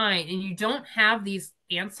as the mine, and you don't have these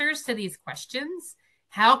answers to these questions,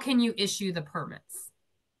 how can you issue the permits?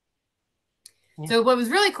 Yeah. So what was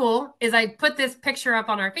really cool is I put this picture up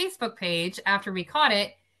on our Facebook page after we caught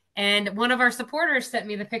it, and one of our supporters sent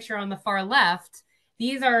me the picture on the far left.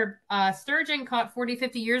 These are sturgeon caught 40,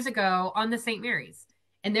 50 years ago on the St. Mary's.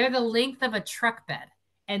 and they're the length of a truck bed.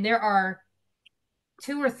 And there are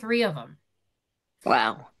 2 or 3 of them.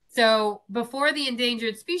 Wow. So before the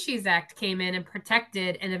Endangered Species Act came in and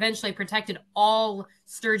protected and eventually protected all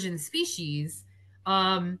sturgeon species,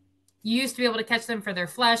 you used to be able to catch them for their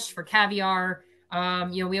flesh, for caviar.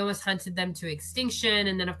 We almost hunted them to extinction.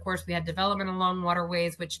 And then, of course, we had development along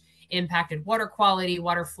waterways, which impacted water quality,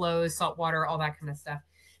 water flows, salt water, all that kind of stuff.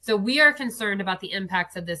 So we are concerned about the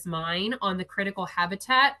impacts of this mine on the critical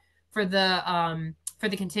habitat for the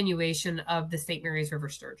continuation of the St. Mary's River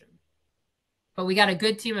sturgeon. But we got a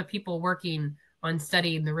good team of people working on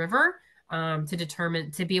studying the river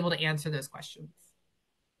to be able to answer those questions.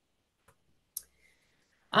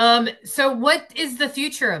 So what is the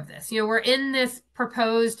future of this? We're in this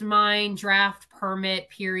proposed mine draft permit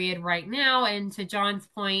period right now. And to John's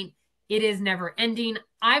point, it is never ending.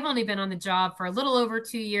 I've only been on the job for a little over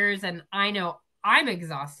 2 years, and I know I'm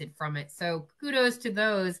exhausted from it. So kudos to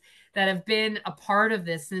those that have been a part of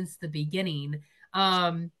this since the beginning.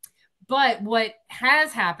 But what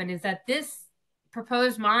has happened is that this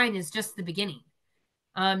proposed mine is just the beginning.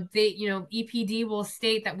 EPD will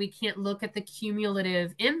state that we can't look at the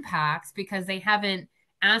cumulative impacts because they haven't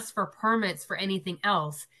asked for permits for anything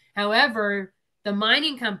else. However, the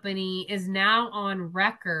mining company is now on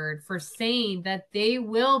record for saying that they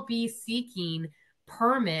will be seeking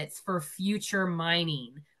permits for future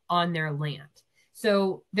mining on their land.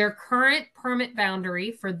 So their current permit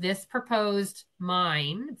boundary for this proposed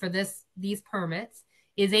mine, for these permits,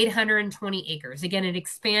 is 820 acres. Again, it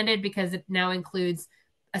expanded because it now includes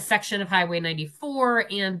a section of Highway 94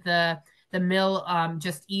 and the mill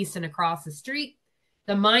just east and across the street.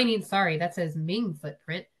 The mining, sorry, that says Ming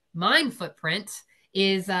footprint. Mine footprint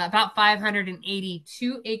is about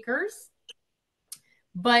 582 acres.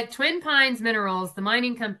 But Twin Pines Minerals, the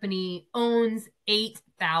mining company, owns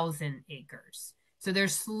 8,000 acres. So they're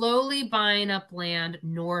slowly buying up land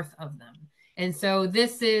north of them. And so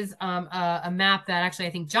this is a map that actually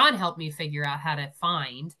I think John helped me figure out how to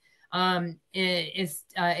find.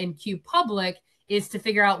 In Q Public is to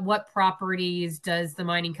figure out what properties does the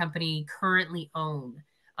mining company currently own.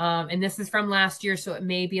 And this is from last year, so it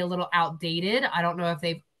may be a little outdated. I don't know if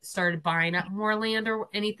they've started buying up more land or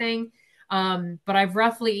anything. But I've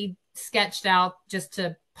roughly sketched out, just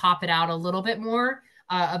to pop it out a little bit more,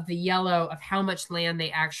 of the yellow of how much land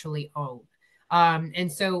they actually own.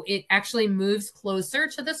 And so it actually moves closer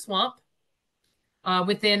to the swamp,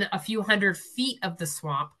 within a few hundred feet of the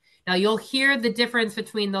swamp. Now you'll hear the difference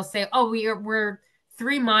between, they'll say, oh, we're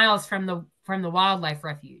 3 miles from the wildlife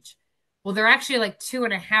refuge. Well, they're actually like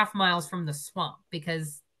 2.5 miles from the swamp,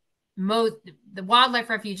 because the wildlife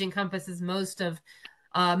refuge encompasses most of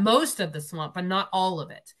the swamp, but not all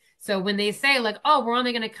of it. So when they say like, oh, we're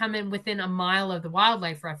only going to come in within a mile of the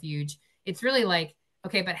wildlife refuge, it's really like,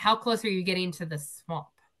 okay, but how close are you getting to the swamp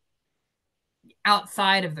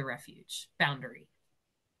outside of the refuge boundary?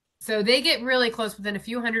 So they get really close, within a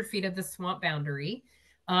few hundred feet of the swamp boundary.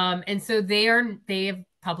 And so they have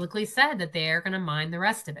publicly said that they are going to mine the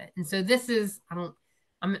rest of it. And so this is,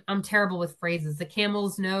 I'm terrible with phrases. The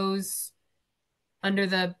camel's nose under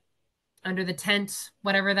the tent,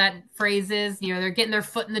 whatever that phrase is, they're getting their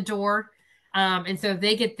foot in the door. And so if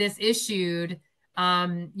they get this issued,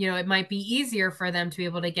 it might be easier for them to be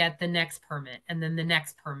able to get the next permit, and then the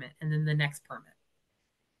next permit, and then the next permit.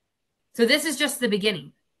 So this is just the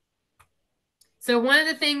beginning. So one of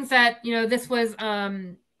the things that, this was,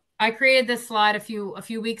 I created this slide a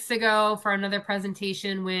few weeks ago for another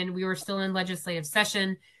presentation when we were still in legislative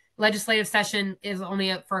session. Legislative session is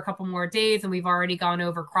only up for a couple more days, and we've already gone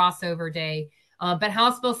over crossover day. But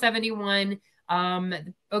House Bill 71,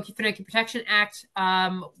 the Okefenokee Protection Act,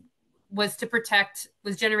 was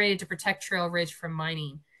generated to protect Trail Ridge from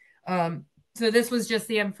mining. So this was just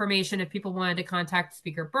the information if people wanted to contact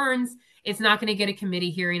Speaker Burns. It's not going to get a committee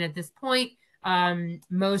hearing at this point.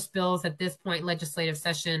 Most bills at this point, legislative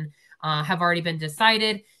session, have already been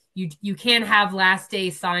decided. You can have last day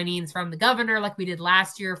signings from the governor like we did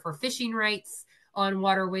last year for fishing rights on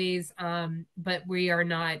waterways. But we're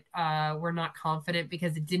not confident,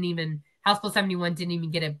 because House Bill 71 didn't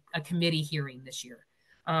even get a committee hearing this year.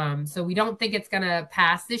 So we don't think it's going to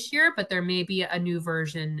pass this year, but there may be a new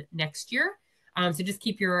version next year. So just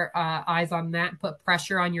keep your eyes on that and put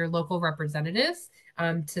pressure on your local representatives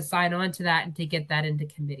to sign on to that and to get that into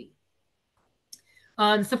committee.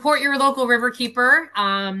 Support your local Riverkeeper.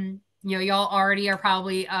 Y'all already are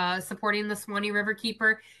probably supporting the Swanee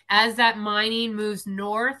Riverkeeper. As that mining moves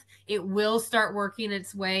north, it will start working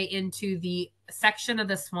its way into the section of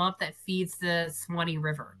the swamp that feeds the Swanee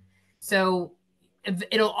River. So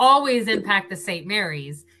it'll always impact the St.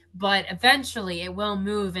 Mary's, but eventually it will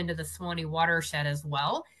move into the Swanee watershed as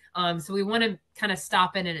well. So we want to kind of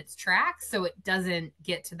stop it in its tracks so it doesn't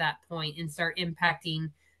get to that point and start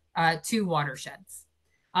impacting two watersheds.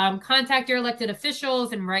 Contact your elected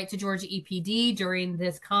officials and write to Georgia EPD during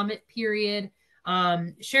this comment period.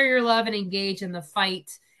 Share your love and engage in the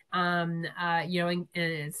fight.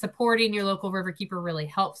 Supporting your local Riverkeeper really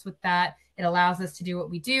helps with that. It allows us to do what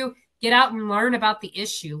we do. Get out and learn about the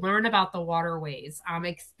issue, learn about the waterways,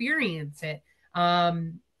 experience it.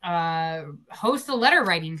 Host a letter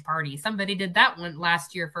writing party. Somebody did that one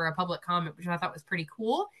last year for a public comment, which I thought was pretty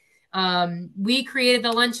cool. We created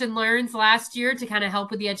the Lunch and Learns last year to kind of help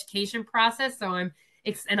with the education process.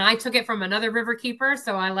 And I took it from another Riverkeeper.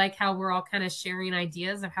 So I like how we're all kind of sharing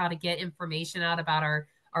ideas of how to get information out about our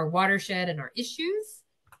watershed and our issues.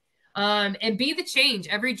 And be the change.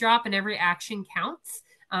 Every drop and every action counts.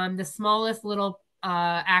 The smallest little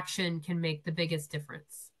action can make the biggest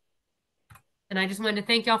difference. And I just wanted to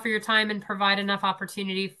thank y'all for your time and provide enough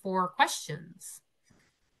opportunity for questions.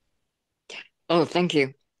 Oh, thank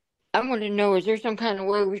you. I want to know, is there some kind of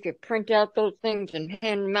way we could print out those things and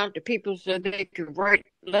hand them out to people so they could write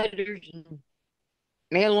letters and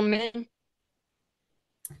mail them in?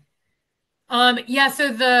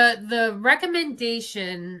 So the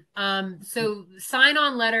recommendation, so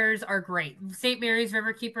sign-on letters are great. St. Mary's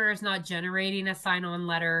Riverkeeper is not generating a sign-on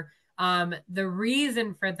letter. The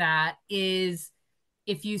reason for that is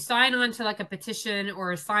if you sign on to like a petition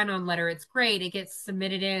or a sign-on letter, it's great. It gets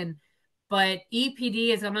submitted in, but EPD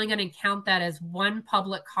is only going to count that as one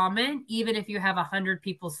public comment, even if you have 100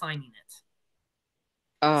 people signing it.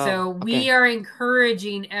 So we are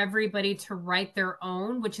encouraging everybody to write their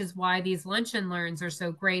own, which is why these Lunch and Learns are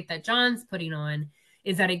so great that John's putting on,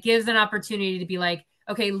 is that it gives an opportunity to be like,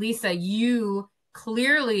 okay, Lisa, you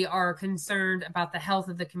clearly are concerned about the health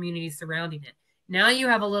of the community surrounding it. Now you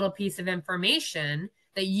have a little piece of information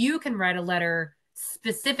that you can write a letter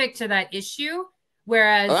specific to that issue,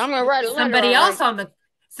 whereas I'm gonna write a letter, somebody else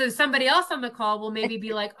on the call will maybe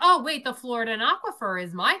be like, oh, wait, the Florida aquifer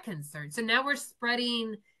is my concern. So now we're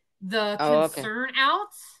spreading the concern out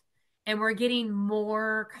and we're getting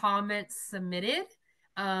more comments submitted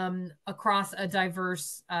across a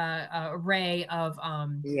diverse array of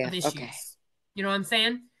issues. Okay. You know what I'm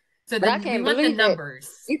saying? So then we want the numbers.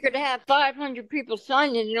 You could have 500 people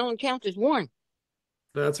sign it and it only counts as one.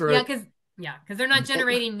 That's right. Because they're not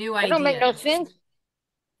generating new ideas. That don't make no sense.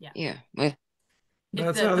 Yeah. Well,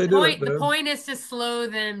 that's how they do it. The point is to slow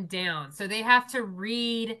them down. So they have to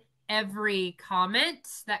read every comment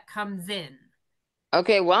that comes in.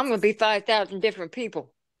 Okay, well, I'm going to be 5,000 different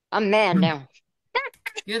people. I'm mad now.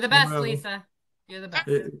 You're the best, Lisa. You're the best.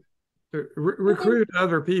 Recruit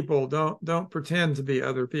other people. Don't pretend to be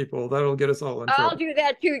other people. That'll get us all in trouble. I'll do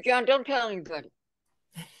that too, John. Don't tell anybody.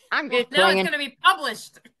 I'm just playing. Now it's going to be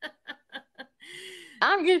published.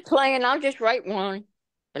 I'm just playing. I'll just write one.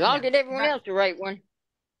 But I'll get everyone else to write one.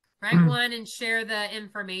 Write one and share the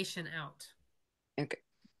information out. Okay.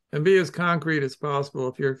 And be as concrete as possible.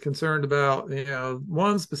 If you're concerned about,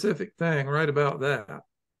 one specific thing, write about that.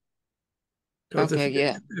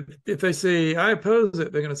 Okay, if they say, I oppose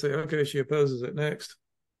it, they're going to say, okay, she opposes it next.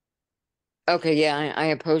 Okay, yeah, I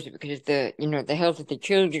oppose it because the health of the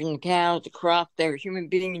children, the cows, the crop, they're human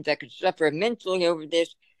beings that could suffer immensely over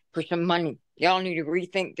this for some money. Y'all need to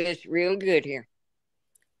rethink this real good here.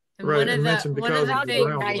 And right, and mention because of the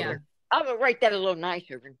groundwater. I would write that a little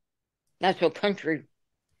nicer. Not so country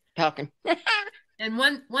talking. And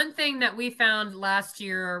one thing that we found last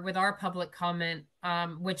year with our public comment,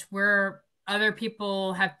 which other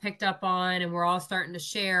people have picked up on and we're all starting to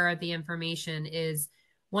share the information, is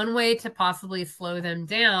one way to possibly slow them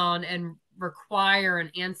down and require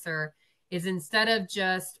an answer is instead of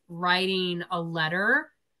just writing a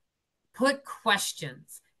letter, put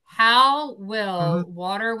questions. How will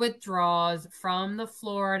water withdrawals from the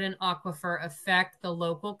Florida aquifer affect the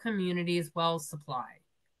local community's well supply?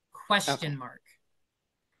 Question mark.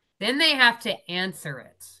 Then they have to answer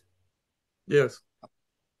it. Yes.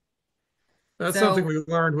 That's something we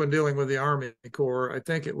learned when dealing with the Army Corps. I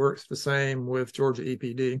think it works the same with Georgia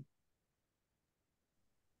EPD.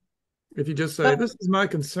 If you just say, this is my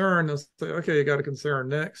concern, they'll say, okay, you got a concern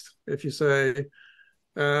next. If you say,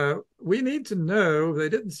 we need to know, they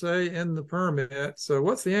didn't say in the permit, so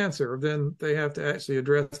what's the answer? Then they have to actually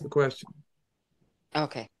address the question.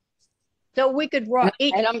 Okay. So we could write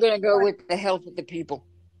and I'm going to go with the health of the people.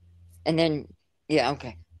 And then,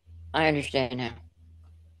 okay. I understand now.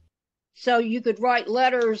 So you could write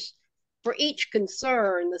letters for each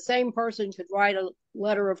concern. The same person could write a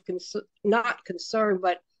letter of not concern,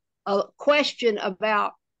 but a question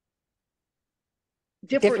about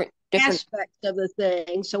different different. aspects of the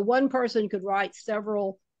thing. So one person could write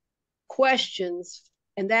several questions,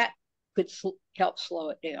 and that could help slow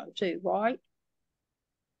it down too, right?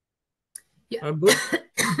 Yeah. I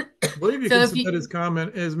believe you So can if you,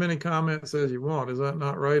 submit as many comments as you want. Is that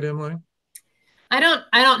not right, Emily? I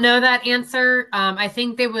don't know that answer. I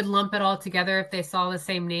think they would lump it all together if they saw the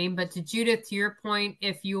same name. But to Judith, to your point,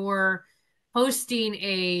 if you're hosting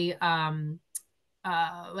a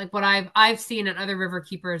like what I've seen at other river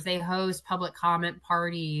keepers, they host public comment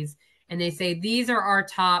parties and they say these are our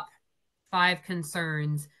top 5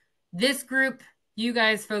 concerns. This group, you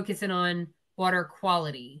guys focusing on water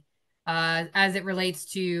quality as it relates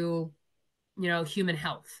to human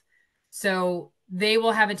health. So they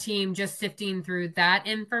will have a team just sifting through that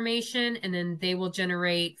information, and then they will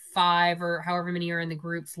generate 5 or however many are in the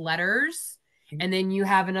group's letters. And then you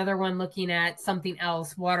have another one looking at something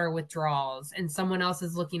else, water withdrawals, and someone else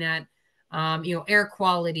is looking at, air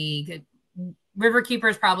quality. River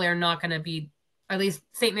keepers probably are not going to be, at least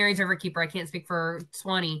St. Mary's Riverkeeper, I can't speak for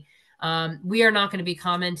Swanee. We are not going to be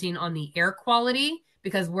commenting on the air quality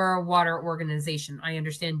because we're a water organization. I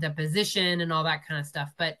understand deposition and all that kind of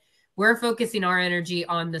stuff, but we're focusing our energy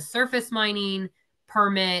on the surface mining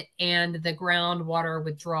permit and the groundwater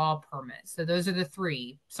withdrawal permit. So those are the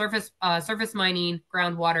 3: surface mining,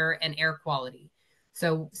 groundwater, and air quality.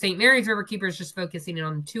 So St. Mary's Riverkeeper is just focusing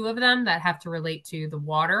on 2 of them that have to relate to the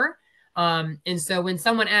water. And so when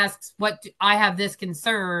someone asks, I have this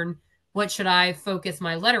concern, what should I focus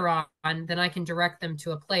my letter on? Then I can direct them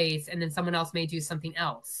to a place, and then someone else may do something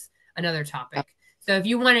else, another topic. So if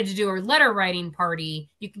you wanted to do a letter writing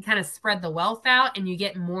party, you can kind of spread the wealth out and you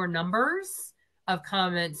get more numbers of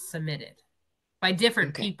comments submitted by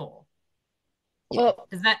different people. Well,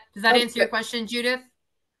 does that answer your question, Judith?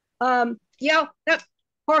 Yeah, that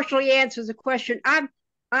partially answers the question. I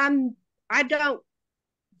don't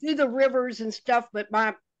do the rivers and stuff, but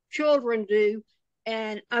my children do,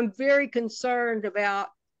 and I'm very concerned about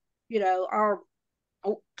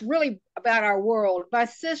about our world. My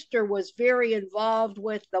sister was very involved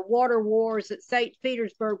with the water wars at St.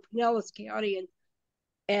 Petersburg, Pinellas County,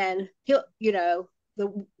 and the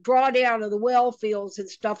drawdown of the well fields and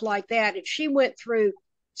stuff like that. And she went through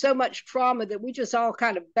so much trauma that we just all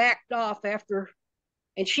kind of backed off after.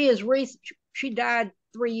 And she died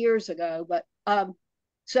 3 years ago, but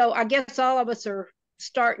so I guess all of us are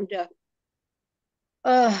starting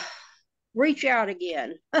to reach out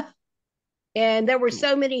again. And there were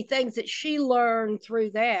so many things that she learned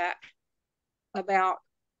through that about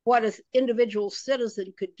what an individual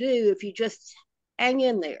citizen could do if you just hang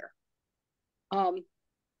in there.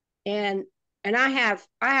 And I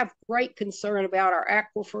have great concern about our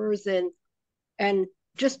aquifers and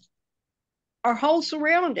just our whole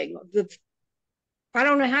surrounding. I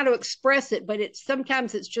don't know how to express it, but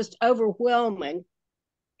sometimes it's just overwhelming.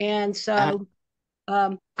 And so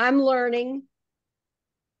I'm learning.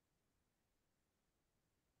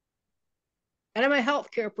 And I'm a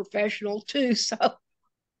healthcare professional too, so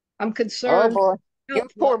I'm concerned. Oh boy, your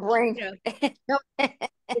poor brain.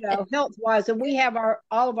 Health-wise, and we have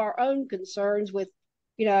all of our own concerns with,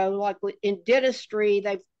 like in dentistry,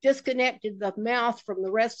 they've disconnected the mouth from the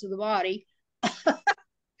rest of the body, and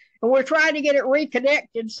we're trying to get it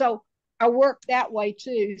reconnected. So I work that way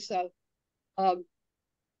too. So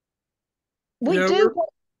we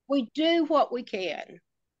do what we can.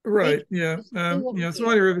 Right. Yeah.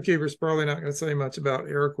 Swanee Riverkeeper is probably not going to say much about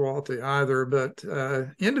air quality either, but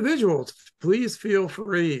individuals, please feel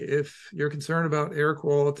free. If you're concerned about air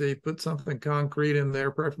quality, put something concrete in there,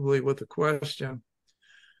 preferably with a question.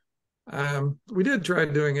 We did try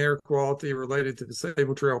doing air quality related to the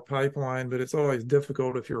Sable Trail pipeline, but it's always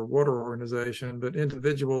difficult if you're a water organization, but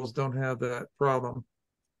individuals don't have that problem.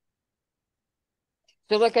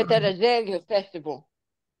 So look at that Azalea Festival.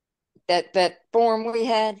 That forum we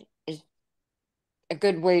had is a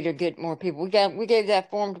good way to get more people. We gave that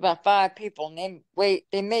forum to about 5 people, and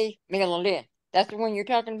they may mail it in. That's the one you're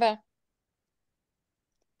talking about.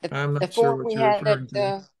 I'm not sure what you're referring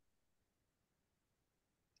to.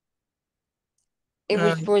 It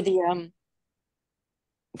was for the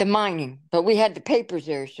mining, but we had the papers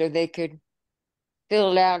there so they could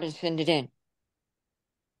fill it out and send it in.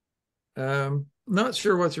 Not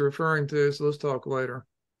sure what you're referring to, so let's talk later.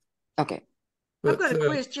 Okay. I've got a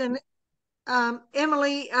question.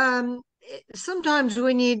 Emily, sometimes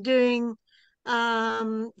when you're doing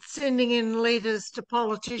sending in letters to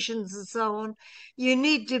politicians and so on, you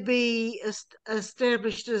need to be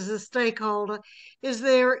established as a stakeholder. Is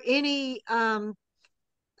there any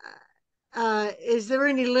is there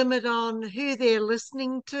any limit on who they're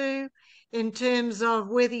listening to in terms of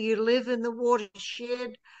whether you live in the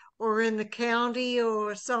watershed or in the county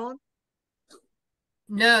or so on?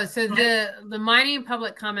 No, so the mining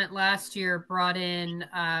public comment last year brought in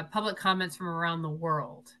public comments from around the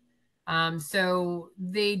world. So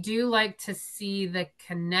they do like to see the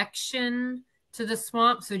connection to the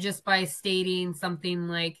swamp. So just by stating something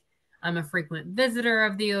like, I'm a frequent visitor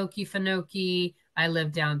of the Okefenokee, I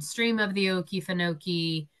live downstream of the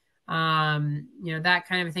Okefenokee, that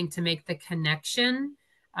kind of thing to make the connection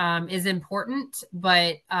is important,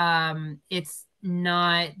 but it's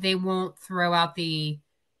not, they won't throw out the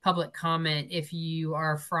public comment if you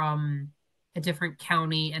are from a different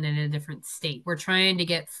county and in a different state. We're trying to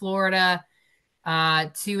get Florida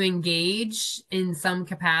to engage in some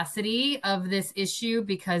capacity of this issue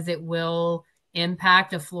because it will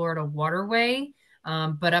impact a Florida waterway.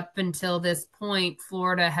 But up until this point,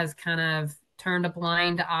 Florida has kind of turned a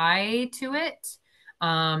blind eye to it,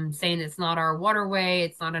 saying it's not our waterway,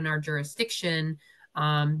 it's not in our jurisdiction.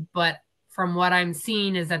 But from what I'm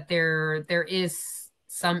seeing is that there is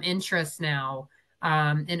some interest now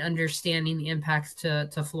in understanding the impacts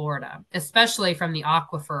to Florida, especially from the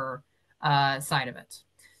aquifer side of it.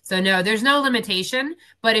 So no, there's no limitation.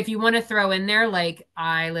 But if you want to throw in there, like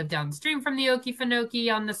I live downstream from the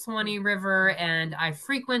Okefenokee on the Swanee River and I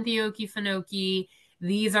frequent the Okefenokee,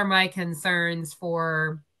 these are my concerns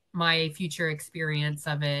for my future experience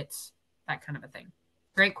of it, that kind of a thing.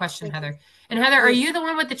 Great question, Thank Heather. you. And Heather, Yes. Are you the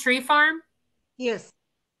one with the tree farm? Yes.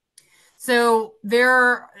 So there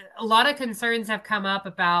are a lot of concerns have come up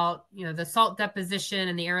about, the salt deposition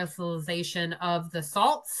and the aerosolization of the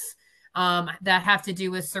salts that have to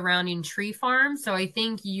do with surrounding tree farms. So I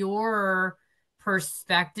think your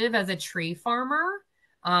perspective as a tree farmer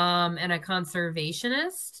and a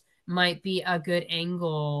conservationist might be a good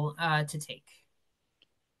angle to take.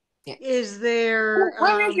 Yeah. Is there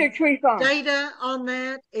Where is your tree farm? data on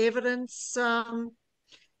that, evidence, or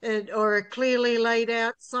a clearly laid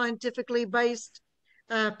out, scientifically based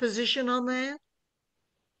position on that?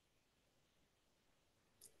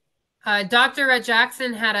 Dr. Rhett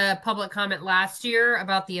Jackson had a public comment last year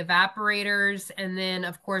about the evaporators. And then,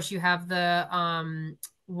 of course, you have the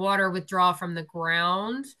water withdrawal from the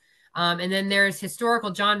ground. And then there's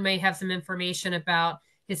historical. John may have some information about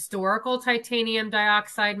historical titanium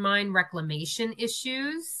dioxide mine reclamation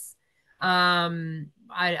issues.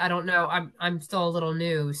 I don't know. I'm still a little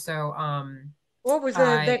new. So What was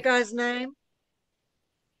that guy's name?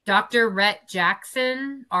 Dr. Rhett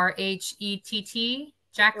Jackson, Rhett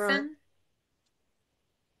Jackson. Right.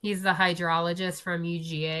 He's the hydrologist from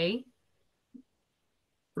UGA.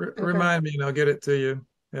 Remind me and I'll get it to you,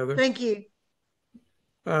 Heather. Thank you.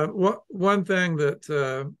 One thing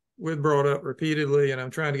that we've brought up repeatedly, and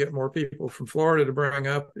I'm trying to get more people from Florida to bring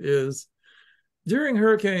up, is during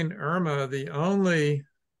Hurricane Irma, the only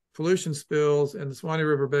pollution spills in the Swanee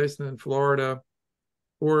River Basin in Florida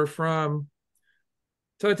were from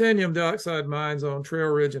titanium dioxide mines on Trail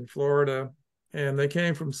Ridge in Florida. And they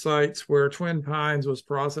came from sites where Twin Pines was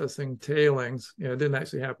processing tailings. It didn't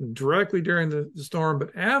actually happen directly during the storm,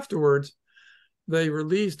 but afterwards, they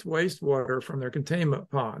released wastewater from their containment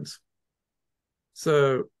ponds.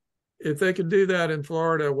 So if they could do that in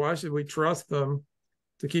Florida, why should we trust them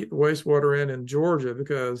to keep the wastewater in Georgia?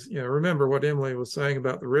 Because, remember what Emily was saying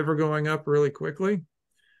about the river going up really quickly.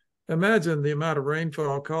 Imagine the amount of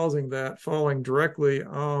rainfall causing that falling directly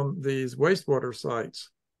on these wastewater sites.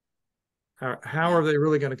 How are they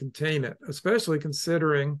really going to contain it? Especially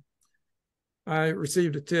considering I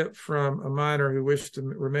received a tip from a miner who wished to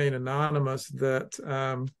remain anonymous that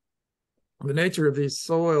the nature of these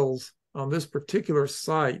soils on this particular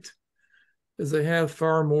site is they have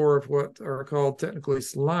far more of what are called technically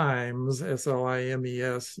slimes,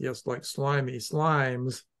 S-L-I-M-E-S, yes, like slimy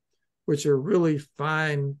slimes, which are really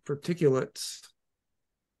fine particulates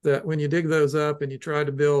that when you dig those up and you try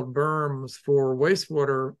to build berms for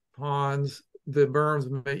wastewater ponds, the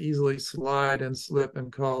berms may easily slide and slip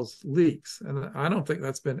and cause leaks. And I don't think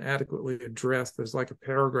that's been adequately addressed. There's like a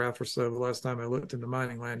paragraph or so the last time I looked in the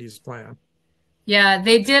mining land use plan. Yeah,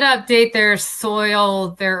 they did update their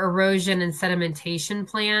soil, their erosion and sedimentation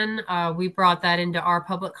plan. We brought that into our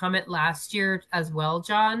public comment last year as well,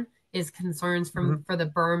 John, is concerns for the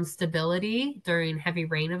berm stability during heavy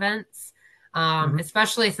rain events,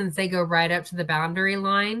 especially since they go right up to the boundary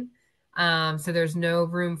line. So there's no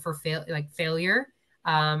room for failure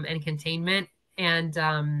and containment. And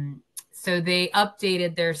so they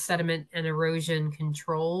updated their sediment and erosion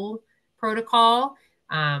control protocol.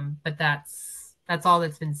 But that's all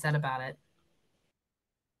that's been said about it.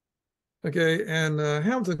 Okay, and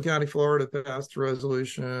Hamilton County, Florida passed a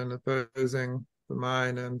resolution opposing the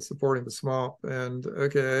mine and supporting the swamp. And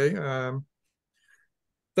okay,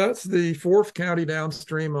 that's the fourth county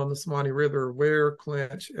downstream on the Swanee River, Ware,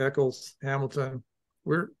 Clinch, Eccles, Hamilton.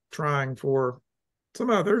 We're trying for some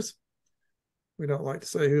others. We don't like to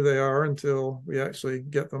say who they are until we actually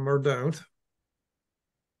get them or don't.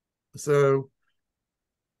 So,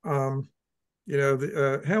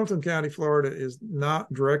 the Hamilton County, Florida is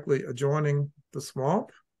not directly adjoining the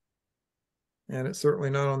swamp. And it's certainly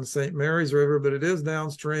not on the St. Mary's River, but it is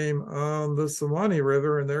downstream on the Suwannee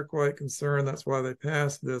River, and they're quite concerned. That's why they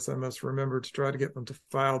passed this. I must remember to try to get them to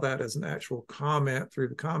file that as an actual comment through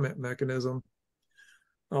the comment mechanism.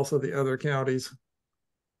 Also, the other counties.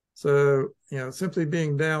 So, simply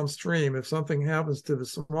being downstream, if something happens to the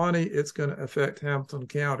Suwannee, it's going to affect Hamilton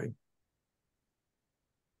County.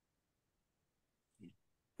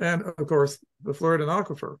 And of course, the Floridan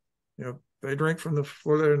aquifer, they drink from the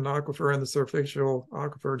Floridan aquifer and the surficial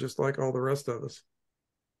aquifer just like all the rest of us.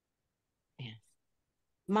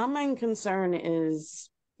 My main concern is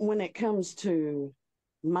when it comes to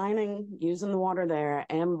mining, using the water there,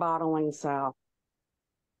 and bottling south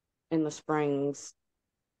in the springs.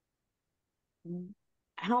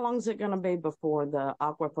 How long is it going to be before the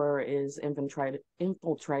aquifer is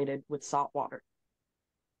infiltrated with salt water?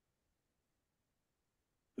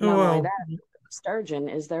 Not only that, sturgeon,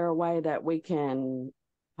 is there a way that we can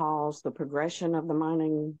pause the progression of the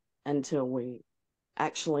mining until we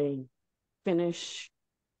actually finish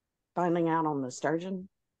finding out on the sturgeon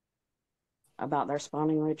about their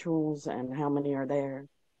spawning rituals and how many are there?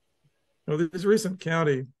 Well, these recent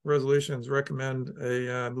county resolutions recommend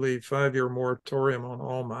I believe, 5-year moratorium on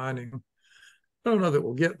all mining. I don't know that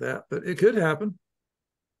we'll get that, but it could happen.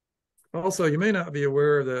 Also, you may not be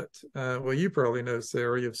aware that, well, you probably know,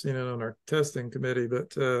 Sarah, you've seen it on our testing committee,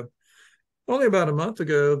 but only about a month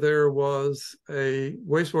ago, there was a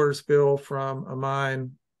wastewater spill from a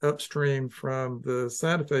mine upstream from the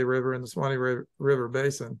Santa Fe River in the Swanee River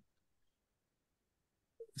Basin.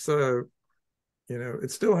 So,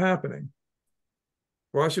 it's still happening.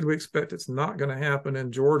 Why should we expect it's not going to happen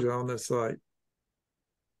in Georgia on this site?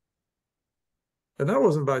 And that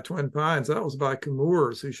wasn't by Twin Pines. That was by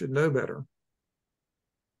Chemours, who should know better.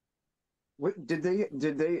 Did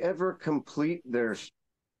they ever complete their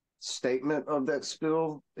statement of that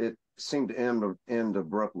spill? It seemed to end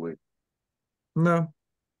abruptly. No.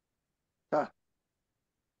 Huh.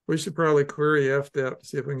 We should probably query FDEP to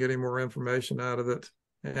see if we can get any more information out of it.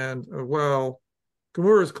 And while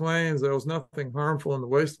Chemours claims there was nothing harmful in the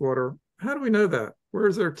wastewater, how do we know that?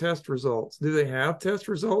 Where's their test results? Do they have test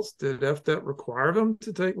results? Did FDEP require them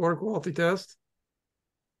to take water quality tests?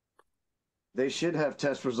 They should have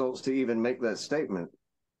test results to even make that statement.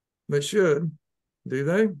 They should. Do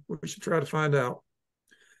they? We should try to find out.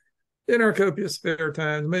 In our copious spare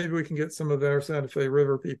time, maybe we can get some of our Santa Fe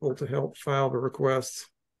River people to help file the requests.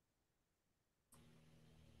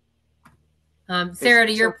 Sarah,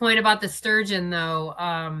 to your point about the sturgeon, though,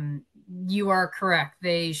 you are correct.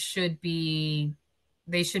 They should be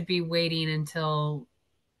waiting until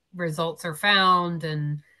results are found,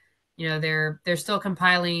 and they're still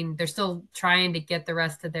compiling. They're still trying to get the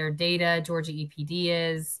rest of their data. Georgia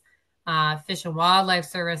EPD is. Fish and Wildlife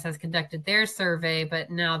Service has conducted their survey, but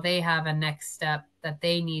now they have a next step that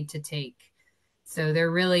they need to take. So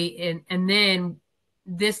they're really in, and then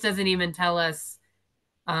this doesn't even tell us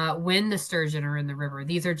when the sturgeon are in the river.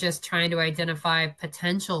 These are just trying to identify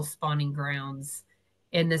potential spawning grounds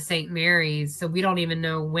in the St. Mary's. So we don't even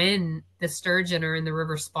know when the sturgeon are in the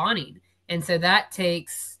river spawning. And so that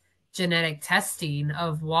takes genetic testing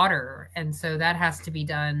of water. And so that has to be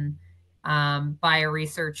done by a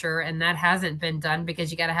researcher. And that hasn't been done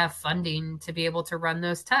because you got to have funding to be able to run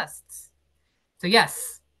those tests. So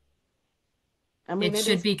yes, it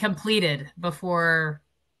should be completed before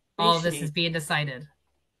all of this is being decided.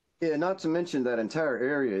 Yeah, not to mention that entire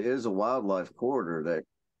area is a wildlife corridor that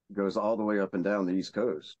goes all the way up and down the East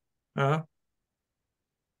Coast. Uh-huh.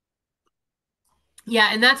 Yeah,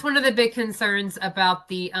 and that's one of the big concerns about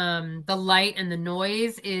the light and the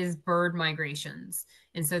noise is bird migrations.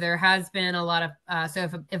 And so there has been a lot of so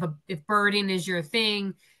if birding is your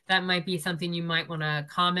thing, that might be something you might want to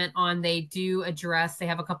comment on. They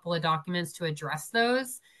have a couple of documents to address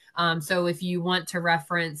those. So if you want to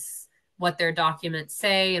reference what their documents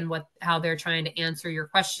say and how they're trying to answer your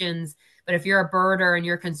questions. But if you're a birder and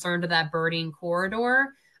you're concerned with that birding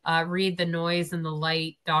corridor, read the noise and the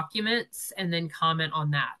light documents and then comment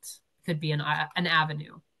on that. Could be an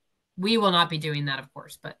avenue. We will not be doing that, of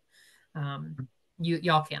course, but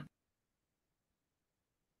y'all can.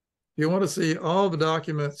 If you want to see all the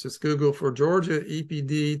documents, just Google for Georgia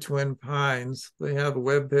EPD Twin Pines. They have a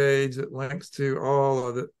web page that links to all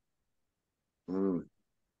of it. Mm.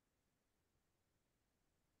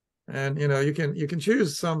 And you can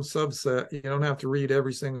choose some subset. You don't have to read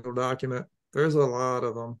every single document. There's a lot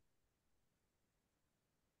of them.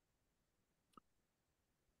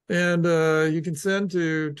 And you can send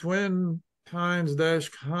to Twin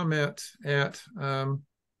Pines-comment at I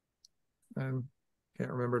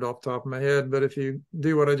can't remember it off the top of my head, but if you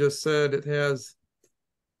do what I just said, it has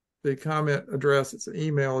the comment address. It's an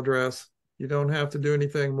email address. You don't have to do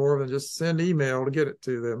anything more than just send email to get it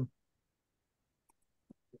to them.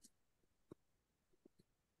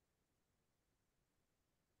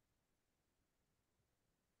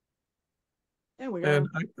 There we go. And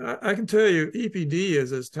I can tell you, EPD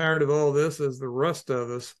is as tired of all this as the rest of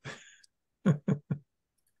us.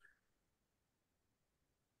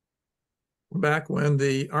 Back when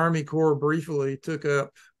the Army Corps briefly took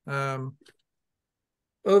up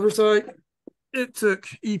oversight, it took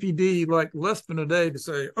EPD like less than a day to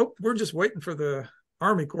say, "Oh, we're just waiting for the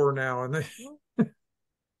Army Corps now," and they.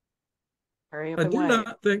 Hurry up I and do wait.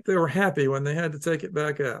 not think they were happy when they had to take it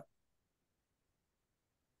back up.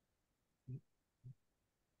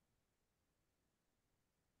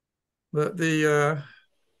 But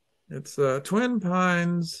it's Twin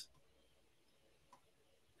Pines.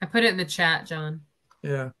 I put it in the chat, John.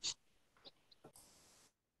 Yeah.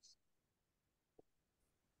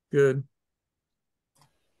 Good.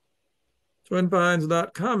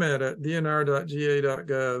 twinpines.comment at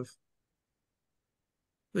dnr.ga.gov.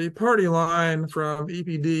 The party line from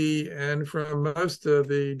EPD and from most of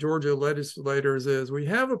the Georgia legislators is we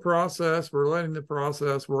have a process, we're letting the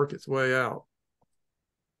process work its way out.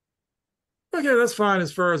 Okay, that's fine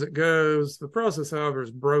as far as it goes. The process, however, is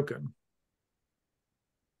broken.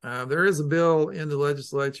 There is a bill in the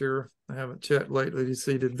legislature. I haven't checked lately to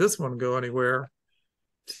see did this one go anywhere,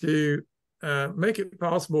 to make it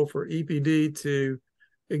possible for EPD to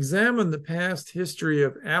examine the past history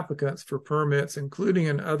of applicants for permits, including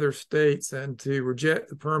in other states, and to reject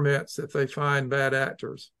the permits if they find bad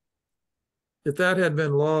actors. If that had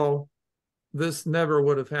been law, this never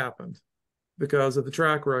would have happened because of the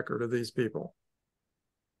track record of these people.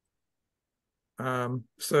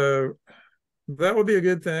 So that would be a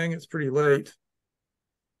good thing. It's pretty late.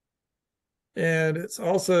 And it's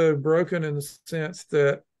also broken in the sense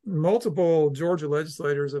that multiple Georgia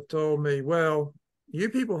legislators have told me, well, you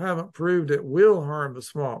people haven't proved it will harm the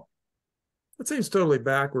swamp. That seems totally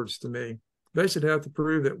backwards to me. They should have to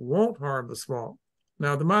prove it won't harm the swamp.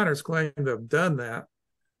 Now, the miners claim to have done that,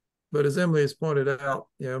 but as Emily has pointed out,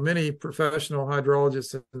 many professional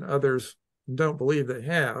hydrologists and others don't believe they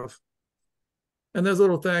have. And those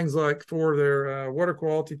little things like for their water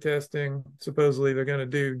quality testing, supposedly they're going to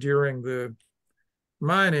do during the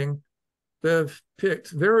mining, they've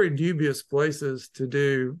picked very dubious places to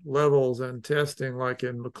do levels and testing, like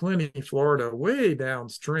in McClenny, Florida, way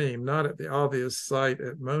downstream, not at the obvious site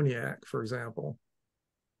at Moniac, for example.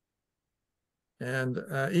 And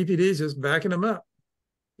EPD is just backing them up.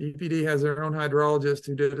 EPD has their own hydrologist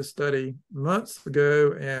who did a study months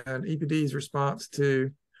ago, and EPD's response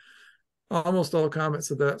to almost all comments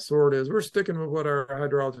of that sort is, we're sticking with what our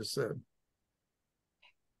hydrologist said.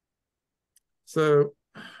 So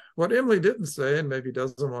what Emily didn't say, and maybe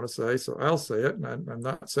doesn't want to say, so I'll say it, and I'm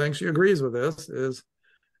not saying she agrees with this, is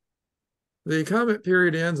the comment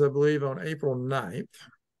period ends, I believe, on April 9th.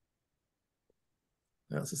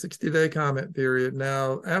 That's a 60-day comment period.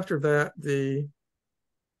 Now, after that, the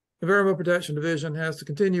Environmental Protection Division has to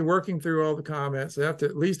continue working through all the comments. They have to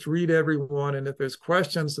at least read every one, and if there's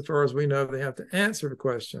questions, as far as we know, they have to answer the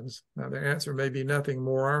questions. Now, their answer may be nothing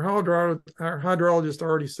more. Our hydrologist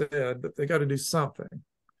already said, but they got to do something.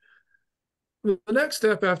 The next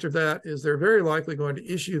step after that is they're very likely going to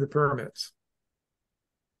issue the permits.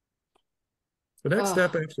 The next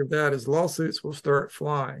step after that is lawsuits will start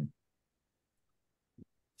flying.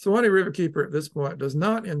 Suwannee Riverkeeper at this point does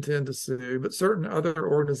not intend to sue, but certain other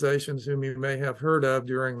organizations whom you may have heard of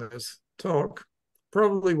during this talk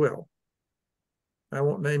probably will. I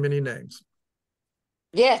won't name any names.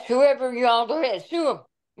 Yes, whoever you all go ahead, sue them.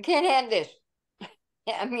 You can't have this.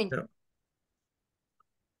 I mean, yeah.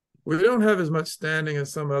 We don't have as much standing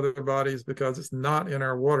as some other bodies because it's not in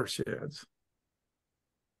our watersheds.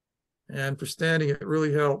 And for standing, it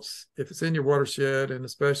really helps if it's in your watershed, and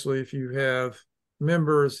especially if you have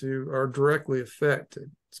members who are directly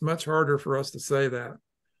affected. It's much harder for us to say that.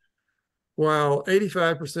 While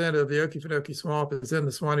 85% of the Okefenokee Swamp is in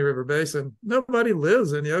the Suwannee River Basin, nobody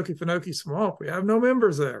lives in the Okefenokee Swamp. We have no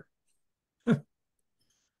members there.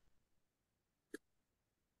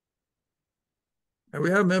 And we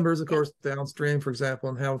have members, of course, downstream, for example,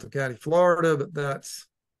 in Hamilton County, Florida, but that's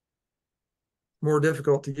more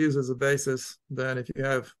difficult to use as a basis than if you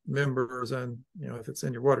have members and, if it's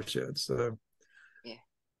in your watershed. So, yeah,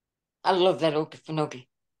 I love that Okefenokee.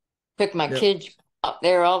 Took my kids up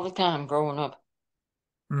there all the time growing up.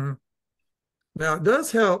 Mm-hmm. Now, it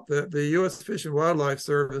does help that the U.S. Fish and Wildlife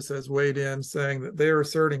Service has weighed in saying that they are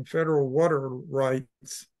asserting federal water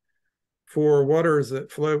rights for waters that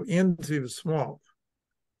flow into the swamp.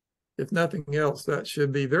 If nothing else, that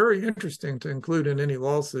should be very interesting to include in any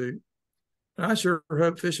lawsuit. I sure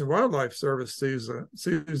hope Fish and Wildlife Service sues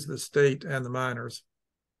the state and the miners.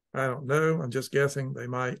 I don't know. I'm just guessing they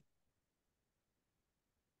might.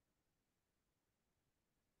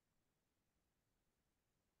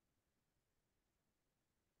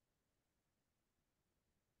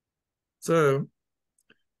 So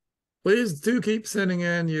please do keep sending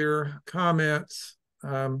in your comments.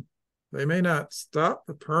 They may not stop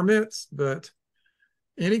the permits, but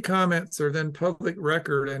any comments are then public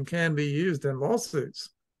record and can be used in lawsuits.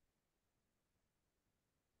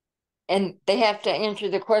 And they have to answer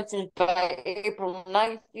the questions by April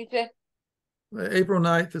 9th, you said? April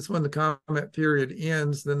 9th is when the comment period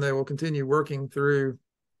ends. Then they will continue working through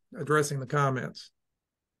addressing the comments.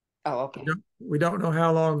 Oh, okay. We don't know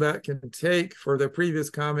how long that can take. For the previous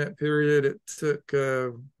comment period, it took,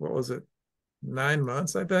 9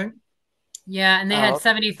 months, I think? Yeah, and they had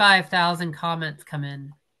 75,000 comments come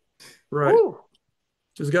in. Right. Ooh.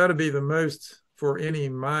 Which has got to be the most for any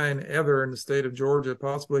mine ever in the state of Georgia,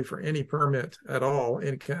 possibly for any permit at all,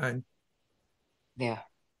 any kind. Yeah.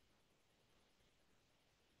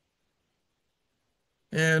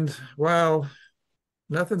 And while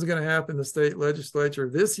nothing's going to happen in the state legislature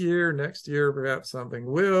this year, next year, perhaps something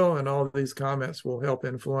will, and all of these comments will help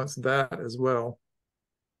influence that as well.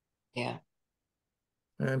 Yeah.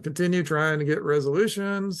 And continue trying to get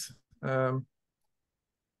resolutions. Right.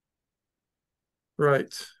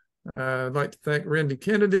 I'd like to thank Randy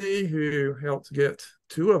Kennedy, who helped get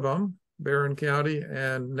 2 of them, Barron County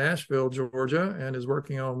and Nashville, Georgia, and is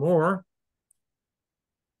working on more.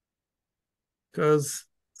 Because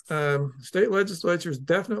state legislatures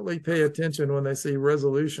definitely pay attention when they see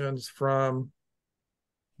resolutions from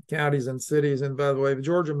counties and cities. And by the way, the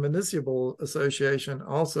Georgia Municipal Association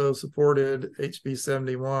also supported HB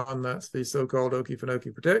 71. That's the so-called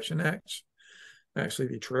Okefenokee Protection Act, actually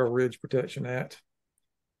the Trail Ridge Protection Act.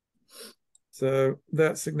 So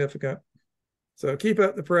that's significant. So keep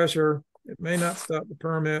up the pressure. It may not stop the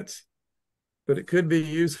permits, but it could be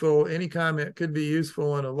useful. Any comment could be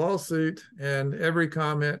useful in a lawsuit, and every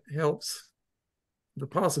comment helps the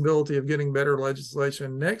possibility of getting better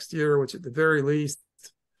legislation next year, which at the very least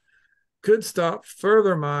could stop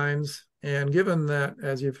further mines. And given that,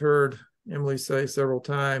 as you've heard Emily say several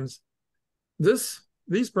times,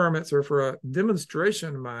 these permits are for a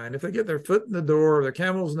demonstration mine. If they get their foot in the door, their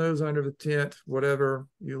camel's nose under the tent, whatever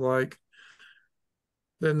you like,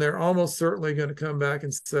 then they're almost certainly going to come back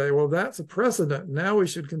and say, well, that's a precedent. Now we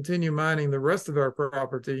should continue mining the rest of our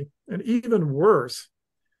property. And even worse,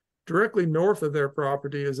 directly north of their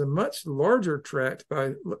property is a much larger tract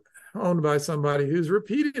owned by somebody who's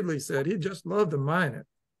repeatedly said he'd just love to mine it.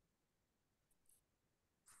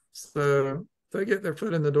 So if they get their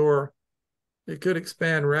foot in the door, it could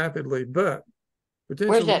expand rapidly, but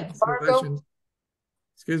potential. Where's that? Fargo?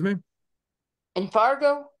 Excuse me? In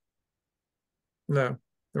Fargo? No.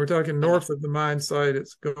 We're talking north of the mine site.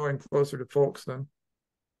 It's going closer to Folkston.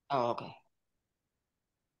 Oh, okay.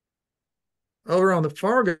 Over on the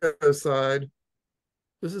Fargo side,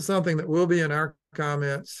 this is something that will be in our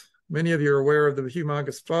comments. Many of you are aware of the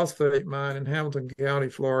humongous phosphate mine in Hamilton County,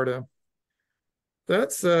 Florida.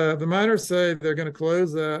 That's the miners say they're going to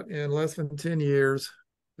close that in less than 10 years.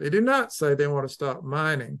 They do not say they want to stop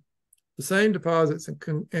mining. The same deposits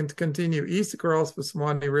and continue east across the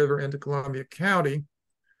Suwannee River into Columbia County.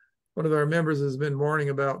 One of our members has been warning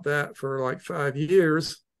about that for like 5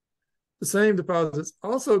 years. The same deposits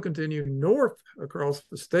also continue north across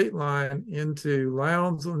the state line into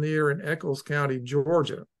Lowndes, Lanier, and Eccles County,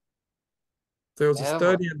 Georgia. There was a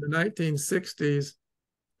study in the 1960s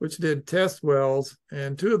which did test wells,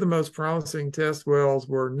 and 2 of the most promising test wells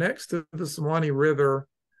were next to the Suwannee River,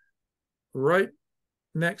 right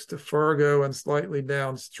next to Fargo and slightly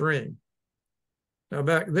downstream. Now,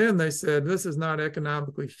 back then they said this is not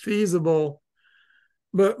economically feasible,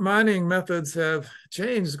 but mining methods have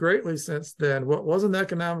changed greatly since then. What wasn't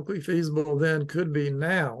economically feasible then could be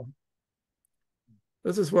now.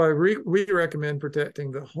 This is why we recommend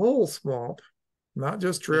protecting the whole swamp, not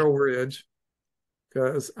just Trail Ridge,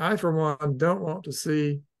 because I, for one, don't want to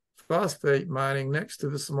see phosphate mining next to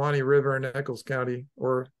the Suwannee River in Eccles County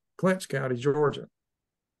or Clinch County, Georgia.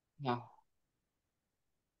 No.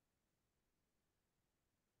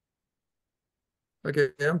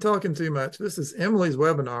 Okay, I'm talking too much. This is Emily's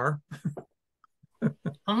webinar.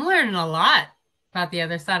 I'm learning a lot about the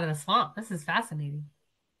other side of the swamp. This is fascinating.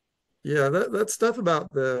 Yeah, that stuff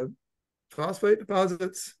about the phosphate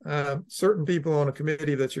deposits, certain people on a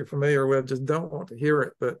committee that you're familiar with just don't want to hear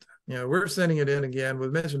it, but we're sending it in again.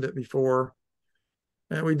 We've mentioned it before,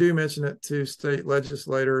 and we do mention it to state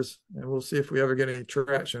legislators, and we'll see if we ever get any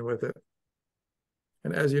traction with it.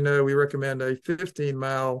 And as you know, we recommend a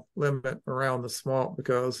 15-mile limit around the swamp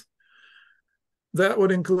because that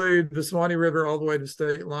would include the Suwannee River all the way to the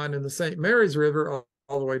state line and the St. Mary's River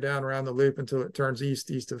all the way down around the loop until it turns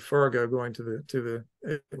east of Fargo, going to the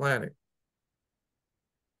Atlantic.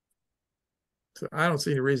 So I don't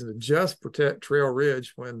see any reason to just protect Trail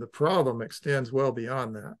Ridge when the problem extends well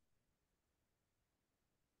beyond that.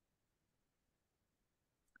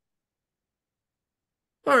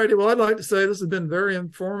 All righty, well, I'd like to say this has been very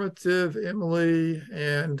informative, Emily,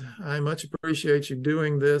 and I much appreciate you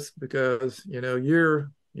doing this because,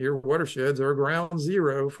 your watersheds are ground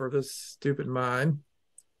zero for this stupid mine.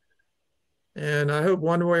 And I hope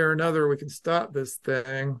one way or another we can stop this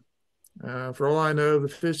thing. For all I know, the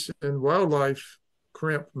fish and wildlife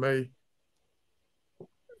crimp may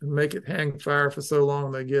make it hang fire for so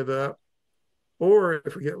long they give up. Or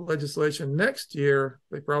if we get legislation next year,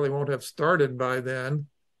 they probably won't have started by then.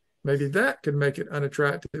 Maybe that could make it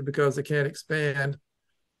unattractive because they can't expand.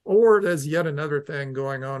 Or there's yet another thing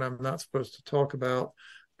going on I'm not supposed to talk about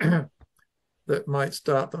that might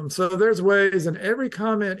stop them. So there's ways, and every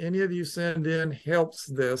comment any of you send in helps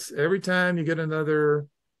this. Every time you get another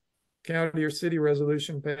county or city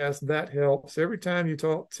resolution passed, that helps. Every time you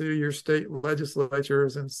talk to your state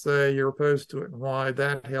legislatures and say you're opposed to it and why,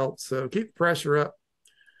 that helps. So keep the pressure up.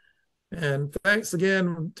 And thanks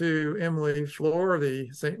again to Emily Floore, the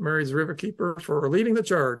St. Mary's Riverkeeper, for leading the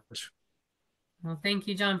charge. Well, thank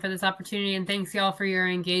you, John, for this opportunity. And thanks, y'all, for your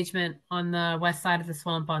engagement on the west side of the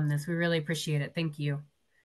swamp on this. We really appreciate it. Thank you.